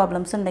എന്തെങ്കിലും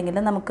പ്രോബ്ലംസ് ഉണ്ടെങ്കിൽ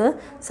നമുക്ക്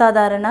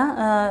സാധാരണ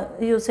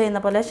യൂസ് ചെയ്യുന്ന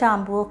പോലെ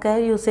ഷാമ്പൂ ഒക്കെ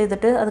യൂസ്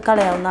ചെയ്തിട്ട് അത്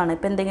കളയാവുന്നതാണ്.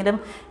 ഇപ്പോൾ എന്തെങ്കിലും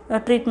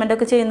ട്രീറ്റ്മെൻ്റ്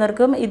ഒക്കെ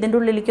ചെയ്യുന്നവർക്കും ഇതിൻ്റെ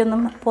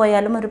ഉള്ളിലേക്കൊന്നും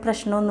പോയാലും ഒരു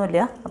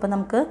പ്രശ്നമൊന്നുമില്ല. അപ്പോൾ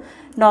നമുക്ക്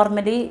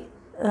നോർമലി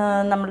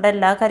നമ്മളുടെ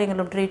എല്ലാ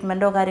കാര്യങ്ങളും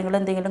ട്രീറ്റ്മെൻറ്റോ കാര്യങ്ങളോ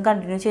എന്തെങ്കിലും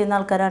കണ്ടിന്യൂ ചെയ്യുന്ന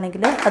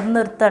ആൾക്കാരാണെങ്കിൽ അത്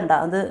നിർത്തണ്ട,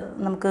 അത്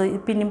നമുക്ക്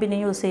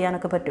പിന്നെയും യൂസ്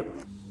ചെയ്യാനൊക്കെ പറ്റും.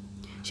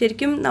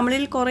 ശരിക്കും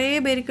നമ്മളിൽ കുറേ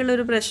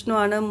പേർക്കുള്ളൊരു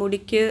പ്രശ്നമാണ്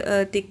മുടിക്ക്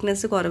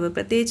തിക്നെസ് കുറവ്.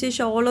 പ്രത്യേകിച്ച്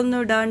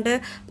ഷോളൊന്നും ഇടാണ്ട്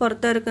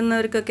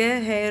പുറത്തിറക്കുന്നവർക്കൊക്കെ,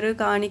 ഹെയർ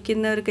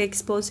കാണിക്കുന്നവർക്ക്,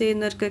 എക്സ്പോസ്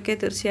ചെയ്യുന്നവർക്കൊക്കെ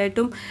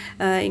തീർച്ചയായിട്ടും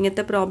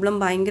ഇങ്ങനത്തെ പ്രോബ്ലം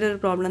ഭയങ്കര ഒരു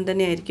പ്രോബ്ലം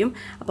തന്നെയായിരിക്കും.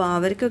 അപ്പോൾ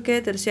അവർക്കൊക്കെ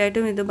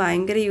തീർച്ചയായിട്ടും ഇത്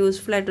ഭയങ്കര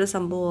യൂസ്ഫുൾ ആയിട്ടൊരു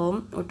സംഭവമാവും.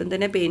 ഒട്ടും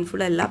തന്നെ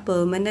പെയിൻഫുൾ അല്ല,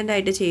 പെർമനൻ്റ്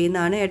ആയിട്ട്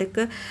ചെയ്യുന്നതാണ്.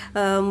 ഇടയ്ക്ക്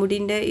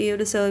മുടിൻ്റെ ഈ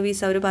ഒരു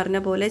സർവീസ് അവർ പറഞ്ഞ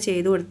പോലെ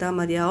ചെയ്തു കൊടുത്താൽ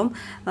മതിയാവും.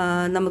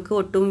 നമുക്ക്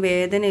ഒട്ടും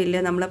വേദനയില്ല,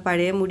 നമ്മളെ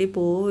പഴയ മുടി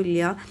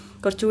പോവില്ല.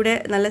 കുറച്ചുകൂടെ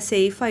നല്ല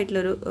സേഫ്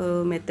ആയിട്ടുള്ളൊരു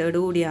മെത്തേഡ്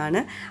കൂടിയാണ്.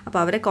 അപ്പോൾ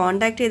അവരെ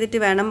കോൺടാക്റ്റ് ചെയ്തിട്ട്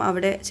വേണം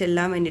അവിടെ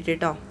ചെല്ലാൻ വേണ്ടിയിട്ട്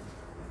കേട്ടോ.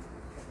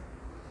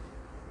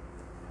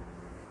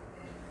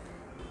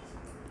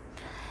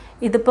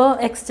 ഇതിപ്പോൾ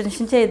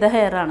എക്സ്റ്റൻഷൻ ചെയ്ത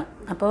ഹെയറാണ്.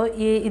 അപ്പോൾ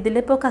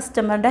ഇതിലിപ്പോൾ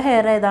കസ്റ്റമറുടെ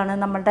ഹെയർ ഏതാണ്,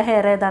 നമ്മളുടെ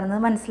ഹെയർ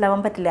ഏതാണെന്ന് മനസ്സിലാവാൻ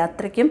പറ്റില്ല.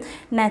 അത്രയ്ക്കും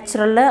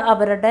നാച്ചുറൽ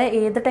അവരുടെ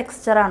ഏത്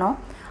ടെക്സ്ചറാണോ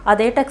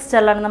അതേ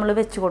ടെക്സ്ചറിലാണ് നമ്മൾ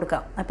വെച്ച് കൊടുക്കുക.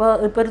 അപ്പോൾ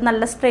ഇപ്പോൾ ഒരു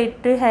നല്ല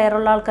സ്ട്രെയിറ്റ് ഹെയർ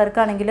ഉള്ള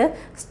ആൾക്കാർക്കാണെങ്കിൽ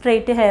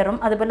സ്ട്രെയിറ്റ് ഹെയറും,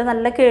 അതുപോലെ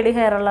നല്ല കേളി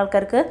ഹെയർ ഉള്ള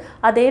ആൾക്കാർക്ക്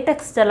അതേ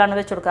ടെക്സ്ചറിലാണ്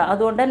വെച്ച് കൊടുക്കുക.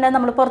 അതുകൊണ്ട് തന്നെ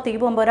നമ്മൾ പുറത്തേക്ക്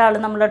പോകുമ്പോൾ ഒരാൾ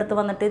നമ്മുടെ അടുത്ത്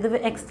വന്നിട്ട് ഇത്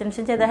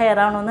എക്സ്റ്റൻഷൻ ചെയ്ത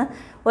ഹെയർ ആണോ എന്ന്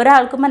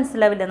ഒരാൾക്ക്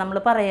മനസ്സിലാവില്ല നമ്മൾ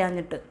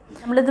പറയാഞ്ഞിട്ട്.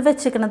 നമ്മളിത്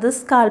വെച്ചിരിക്കുന്നത്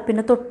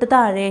സ്കാൽപ്പിന് തൊട്ട്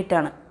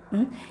താഴെയായിട്ടാണ്.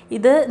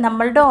 ഇത്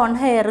നമ്മളുടെ ഓൺ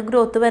ഹെയർ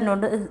ഗ്രോത്ത്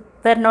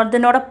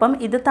വരുന്നതിനോടൊപ്പം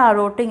ഇത്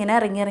താഴോട്ട് ഇങ്ങനെ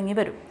ഇറങ്ങി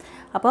വരും.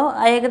 അപ്പോൾ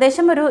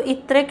ഏകദേശം ഒരു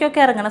ഇത്രയ്ക്കൊക്കെ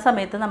ഇറങ്ങുന്ന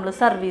സമയത്ത് നമ്മൾ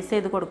സർവീസ്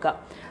ചെയ്ത് കൊടുക്കുക.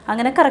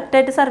 അങ്ങനെ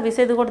കറക്റ്റായിട്ട് സർവീസ്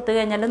ചെയ്ത് കൊടുത്തു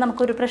കഴിഞ്ഞാൽ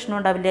നമുക്കൊരു പ്രശ്നം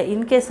ഉണ്ടാവില്ല.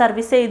 ഇൻ കേസ്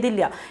സർവീസ്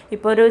ചെയ്തില്ല,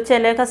 ഇപ്പോൾ ഒരു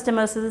ചില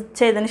കസ്റ്റമേഴ്സ്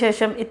ചെയ്തതിന്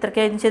ശേഷം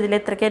ഇത്രയ്ക്കായിട്ടും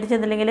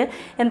ചെയ്തില്ലെങ്കിൽ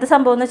എന്ത്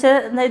സംഭവം എന്ന്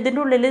വെച്ചാൽ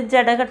ഇതിൻ്റെ ഉള്ളിൽ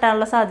ജട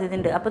കെട്ടാനുള്ള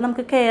സാധ്യതയുണ്ട്. അപ്പോൾ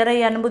നമുക്ക് കെയർ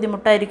ചെയ്യാനും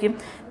ബുദ്ധിമുട്ടായിരിക്കും.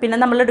 പിന്നെ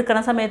നമ്മൾ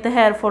എടുക്കുന്ന സമയത്ത്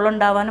ഹെയർ ഫോൾ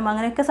ഉണ്ടാവാനും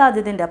അങ്ങനെയൊക്കെ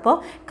സാധ്യതയുണ്ട്. അപ്പോൾ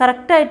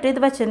കറക്റ്റായിട്ട്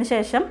ഇത് വെച്ചതിന്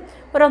ശേഷം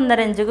ഒരു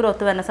 1.5 ഇഞ്ച്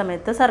ഗ്രോത്ത് വരുന്ന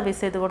സമയത്ത്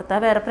സർവീസ് ചെയ്ത് കൊടുത്താൽ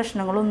വേറെ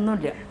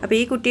പ്രശ്നങ്ങളൊന്നുമില്ല. അപ്പോൾ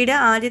ഈ കുട്ടിയുടെ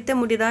ആദ്യത്തെ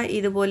മുടിത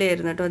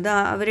ഇതുപോലെയായിരുന്നു കേട്ടോ. ഇത്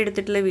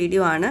അവരെടുത്തിട്ടുള്ള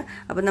വീഡിയോ ആണ്.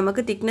 അപ്പോൾ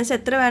നമുക്ക് തിക്നെസ്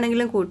എത്ര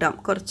വേണമെങ്കിലും കൂട്ടാം,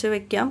 കുറച്ച്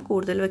വെക്കാം,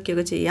 കൂടുതൽ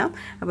വെക്കുകയൊക്കെ ചെയ്യാം.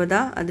 അപ്പോൾ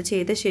അത്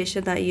ചെയ്ത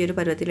ശേഷം ഈ ഒരു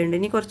പരുവത്തിലുണ്ട്.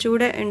 ഇനി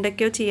കുറച്ചുകൂടെ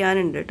എന്തൊക്കെയോ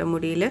ചെയ്യാനുണ്ട് കേട്ടോ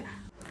മുടിയിൽ.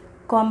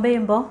 കോംബ്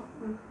ചെയ്യുമ്പോൾ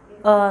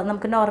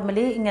നമുക്ക്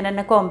നോർമലി ഇങ്ങനെ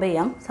തന്നെ കോംബ്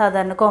ചെയ്യാം,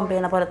 സാധാരണ കോംബ്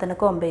ചെയ്യുന്ന പോലെ തന്നെ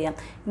കോംബ് ചെയ്യാം.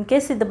 ഇൻ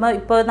കേസ്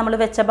ഇപ്പോൾ നമ്മൾ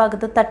വെച്ച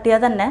ഭാഗത്ത് തട്ടിയാൽ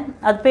തന്നെ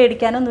അത്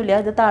പേടിക്കാനൊന്നുമില്ല.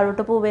 ഇത്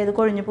താഴോട്ട് പോവുകയോ ഇത്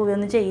കൊഴിഞ്ഞു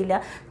പോവുകയൊന്നും ചെയ്യില്ല.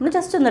 നമ്മൾ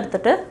ജസ്റ്റ് ഒന്ന്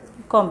എടുത്തിട്ട്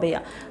കോംബ്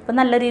ചെയ്യാം. അപ്പോൾ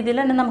നല്ല രീതിയിൽ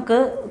തന്നെ നമുക്ക്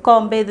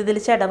കോംബ് ചെയ്തതിൽ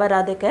ചെട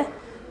വരാതെയൊക്കെ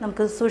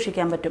നമുക്ക്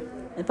സൂക്ഷിക്കാൻ പറ്റും.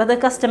 ഇപ്പോൾ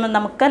അത്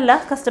നമുക്കല്ല,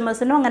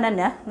 കസ്റ്റമേഴ്സിനും അങ്ങനെ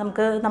തന്നെ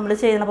നമ്മൾ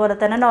ചെയ്യുന്ന പോലെ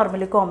തന്നെ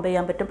നോർമലി കോംബ്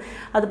ചെയ്യാൻ പറ്റും.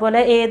 അതുപോലെ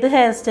ഏത്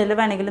ഹെയർ സ്റ്റൈൽ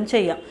വേണമെങ്കിലും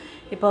ചെയ്യാം.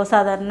 ഇപ്പോൾ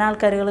സാധാരണ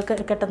ആൾക്കാരുകൾ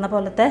കെട്ടുന്ന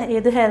പോലത്തെ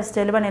ഏത് ഹെയർ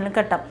സ്റ്റൈൽ വേണമെങ്കിലും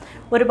കെട്ടാം.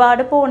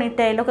 ഒരുപാട് പോണി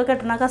ടൈലൊക്കെ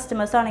കെട്ടുന്ന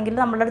കസ്റ്റമേഴ്സ് ആണെങ്കിൽ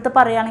നമ്മളുടെ അടുത്ത്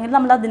പറയുകയാണെങ്കിൽ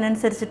നമ്മൾ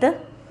അതിനനുസരിച്ചിട്ട്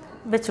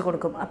വെച്ച്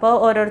കൊടുക്കും. അപ്പോൾ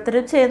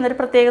ഓരോരുത്തരും ചെയ്യുന്നൊരു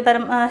പ്രത്യേക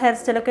തരം ഹെയർ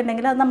സ്റ്റൈലൊക്കെ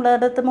ഉണ്ടെങ്കിൽ അത് നമ്മളുടെ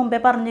അടുത്ത്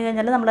മുമ്പേ പറഞ്ഞു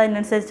കഴിഞ്ഞാൽ നമ്മൾ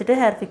അതിനനുസരിച്ചിട്ട്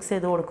ഹെയർ ഫിക്സ്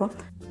ചെയ്ത് കൊടുക്കും.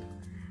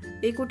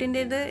 ഈ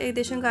കുട്ടീൻ്റേത്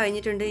ഏകദേശം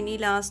കഴിഞ്ഞിട്ടുണ്ട്. ഇനി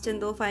ലാസ്റ്റ്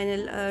എന്തോ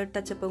ഫൈനൽ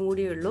ടച്ചപ്പും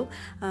കൂടിയേ ഉള്ളൂ.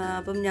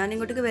 അപ്പം ഞാൻ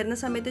ഇങ്ങോട്ടേക്ക് വരുന്ന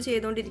സമയത്ത്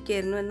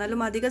ചെയ്തുകൊണ്ടിരിക്കുകയായിരുന്നു.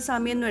 എന്നാലും അധികം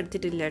സമയമൊന്നും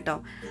എടുത്തിട്ടില്ല കേട്ടോ.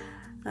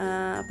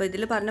 അപ്പോൾ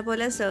ഇതിൽ പറഞ്ഞ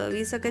പോലെ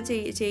സർവീസൊക്കെ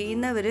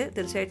ചെയ്യുന്നവർ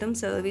തീർച്ചയായിട്ടും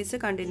സർവീസ്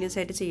കണ്ടിന്യൂസ്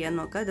ആയിട്ട് ചെയ്യാൻ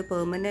നോക്കുക. ഇത്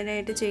പെർമനൻ്റ്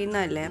ആയിട്ട്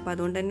ചെയ്യുന്നതല്ലേ, അപ്പോൾ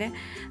അതുകൊണ്ട് തന്നെ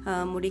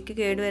മുടിക്ക്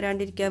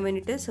കേടുവരാണ്ടിരിക്കാൻ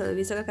വേണ്ടിയിട്ട്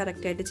സർവീസൊക്കെ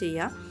കറക്റ്റായിട്ട്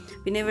ചെയ്യുക.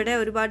 പിന്നെ ഇവിടെ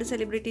ഒരുപാട്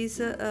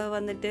സെലിബ്രിറ്റീസ്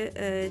വന്നിട്ട്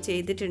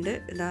ചെയ്തിട്ടുണ്ട്.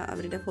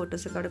 അവരുടെ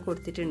ഫോട്ടോസൊക്കെ അവിടെ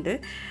കൊടുത്തിട്ടുണ്ട്.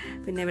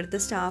 പിന്നെ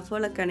ഇവിടുത്തെ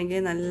സ്റ്റാഫുകളൊക്കെ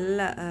ആണെങ്കിൽ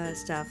നല്ല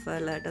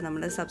സ്റ്റാഫുകളായിട്ട്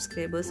നമ്മുടെ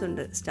സബ്സ്ക്രൈബേഴ്സ്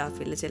ഉണ്ട്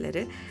സ്റ്റാഫിൽ ചിലർ.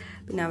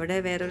 പിന്നെ അവിടെ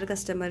വേറൊരു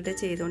കസ്റ്റമറുടെ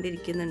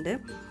ചെയ്തുകൊണ്ടിരിക്കുന്നുണ്ട്.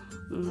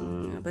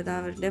 അപ്പോൾ ഇത്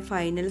അവരുടെ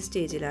ഫൈനൽ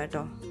സ്റ്റേജിലാണ്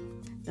കേട്ടോ.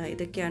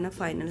 ഇതൊക്കെയാണ്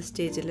ഫൈനൽ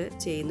സ്റ്റേജിൽ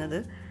ചെയ്യുന്നത്.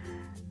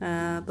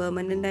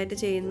 പെർമനൻ്റ് ആയിട്ട്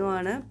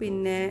ചെയ്യുന്നതാണ്.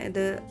 പിന്നെ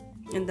ഇത്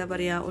എന്താ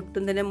പറയുക,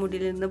 ഒട്ടും തന്നെ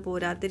മുടിയിൽ നിന്ന്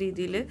പോരാത്ത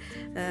രീതിയിൽ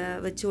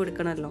വെച്ച്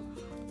കൊടുക്കണമല്ലോ.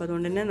 അപ്പോൾ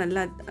അതുകൊണ്ട് തന്നെ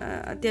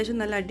അത്യാവശ്യം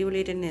നല്ല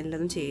അടിപൊളിയായിട്ട് തന്നെ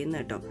എല്ലാതും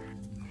ചെയ്യുന്നത് കേട്ടോ.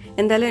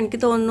 എന്തായാലും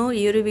എനിക്ക് തോന്നുന്നു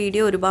ഈ ഒരു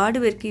വീഡിയോ ഒരുപാട്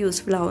പേർക്ക്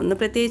യൂസ്ഫുൾ ആവുന്നു.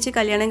 പ്രത്യേകിച്ച്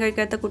കല്യാണം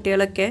കഴിക്കാത്ത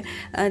കുട്ടികളൊക്കെ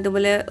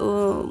ഇതുപോലെ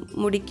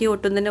മുടിക്ക്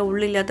ഒട്ടും തന്നെ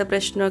ഉള്ളില്ലാത്ത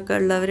പ്രശ്നമൊക്കെ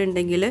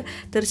ഉള്ളവരുണ്ടെങ്കിൽ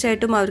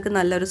തീർച്ചയായിട്ടും അവർക്ക്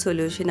നല്ലൊരു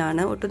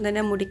സൊല്യൂഷനാണ്. ഒട്ടും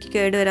തന്നെ മുടിക്ക്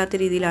കേടുവരാത്ത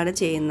രീതിയിലാണ്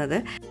ചെയ്യുന്നത്.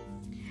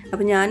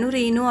 അപ്പോൾ ഞാനും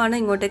റീനു ആണ്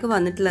ഇങ്ങോട്ടേക്ക്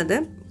വന്നിട്ടുള്ളത്.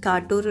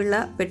 കാട്ടൂരുള്ള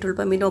പെട്രോൾ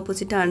പമ്പിൻ്റെ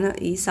ഓപ്പോസിറ്റാണ്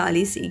ഈ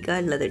സാലി സീഗ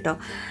ഉള്ളത് കേട്ടോ.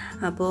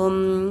 അപ്പോൾ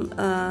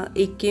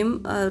ഇക്കും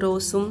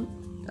റോസും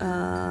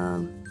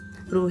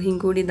റൂഹിയും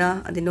കൂടി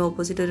അതിൻ്റെ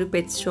ഓപ്പോസിറ്റ് ഒരു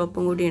പെറ്റ്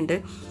ഷോപ്പും കൂടിയുണ്ട്.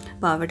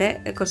 അപ്പോൾ അവിടെ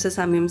കുറച്ച്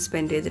സമയം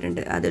സ്പെൻഡ്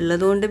ചെയ്തിട്ടുണ്ട്.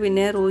 അതുള്ളതുകൊണ്ട്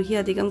പിന്നെ റൂഹി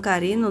അധികം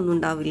കരയുന്നൊന്നും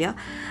ഉണ്ടാവില്ല.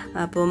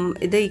 അപ്പം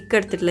ഇത്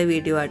ഇക്കെടുത്തിട്ടുള്ള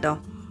വീഡിയോ ആട്ടോ.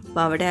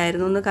 അപ്പോൾ അവിടെ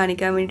ആയിരുന്നു ഒന്ന്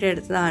കാണിക്കാൻ വേണ്ടി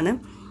എടുത്തതാണ്.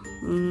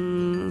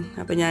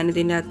 അപ്പോൾ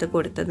ഞാനിതിൻ്റെ അകത്ത്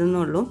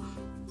കൊടുത്തതെന്നുള്ളൂ.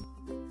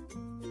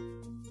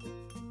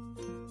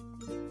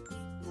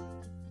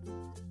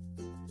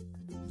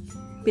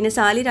 പിന്നെ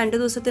സാലി 2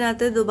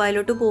 ദിവസത്തിനകത്ത്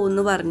ദുബായിലോട്ട്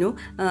പോകുമെന്ന് പറഞ്ഞു.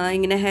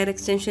 ഇങ്ങനെ ഹെയർ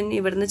എക്സ്റ്റൻഷൻ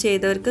ഇവിടുന്ന്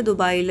ചെയ്തവർക്ക്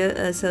ദുബായിൽ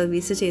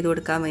സർവീസ് ചെയ്ത്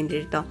കൊടുക്കാൻ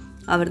വേണ്ടിയിട്ടോ.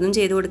 അവിടുന്ന്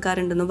ചെയ്ത്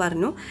കൊടുക്കാറുണ്ടെന്ന്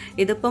പറഞ്ഞു.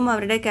 ഇതിപ്പം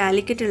അവരുടെ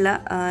കാലിക്കറ്റുള്ള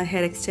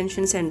ഹെയർ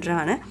എക്സ്റ്റൻഷൻ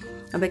സെൻ്ററാണ്.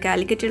 അപ്പോൾ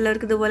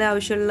കാലിക്കറ്റുള്ളവർക്ക് ഇതുപോലെ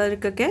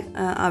ആവശ്യമുള്ളവർക്കൊക്കെ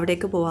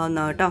അവിടേക്ക്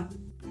പോകാവുന്നതാണ് കേട്ടോ.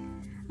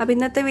 അപ്പോൾ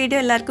ഇന്നത്തെ വീഡിയോ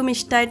എല്ലാവർക്കും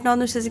ഇഷ്ടമായിട്ടോ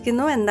എന്ന്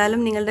വിശ്വസിക്കുന്നു.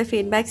 എന്തായാലും നിങ്ങളുടെ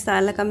ഫീഡ്ബാക്ക്സ്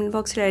താഴെ കമൻറ്റ്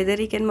ബോക്സിൽ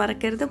എഴുതിയിരിക്കാൻ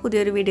മറക്കരുത്.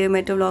 പുതിയൊരു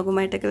വീഡിയോയുമായിട്ടോ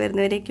വ്ളോഗുമായിട്ടൊക്കെ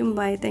വരുന്നവരേക്കും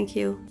ബൈ. Thank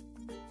you.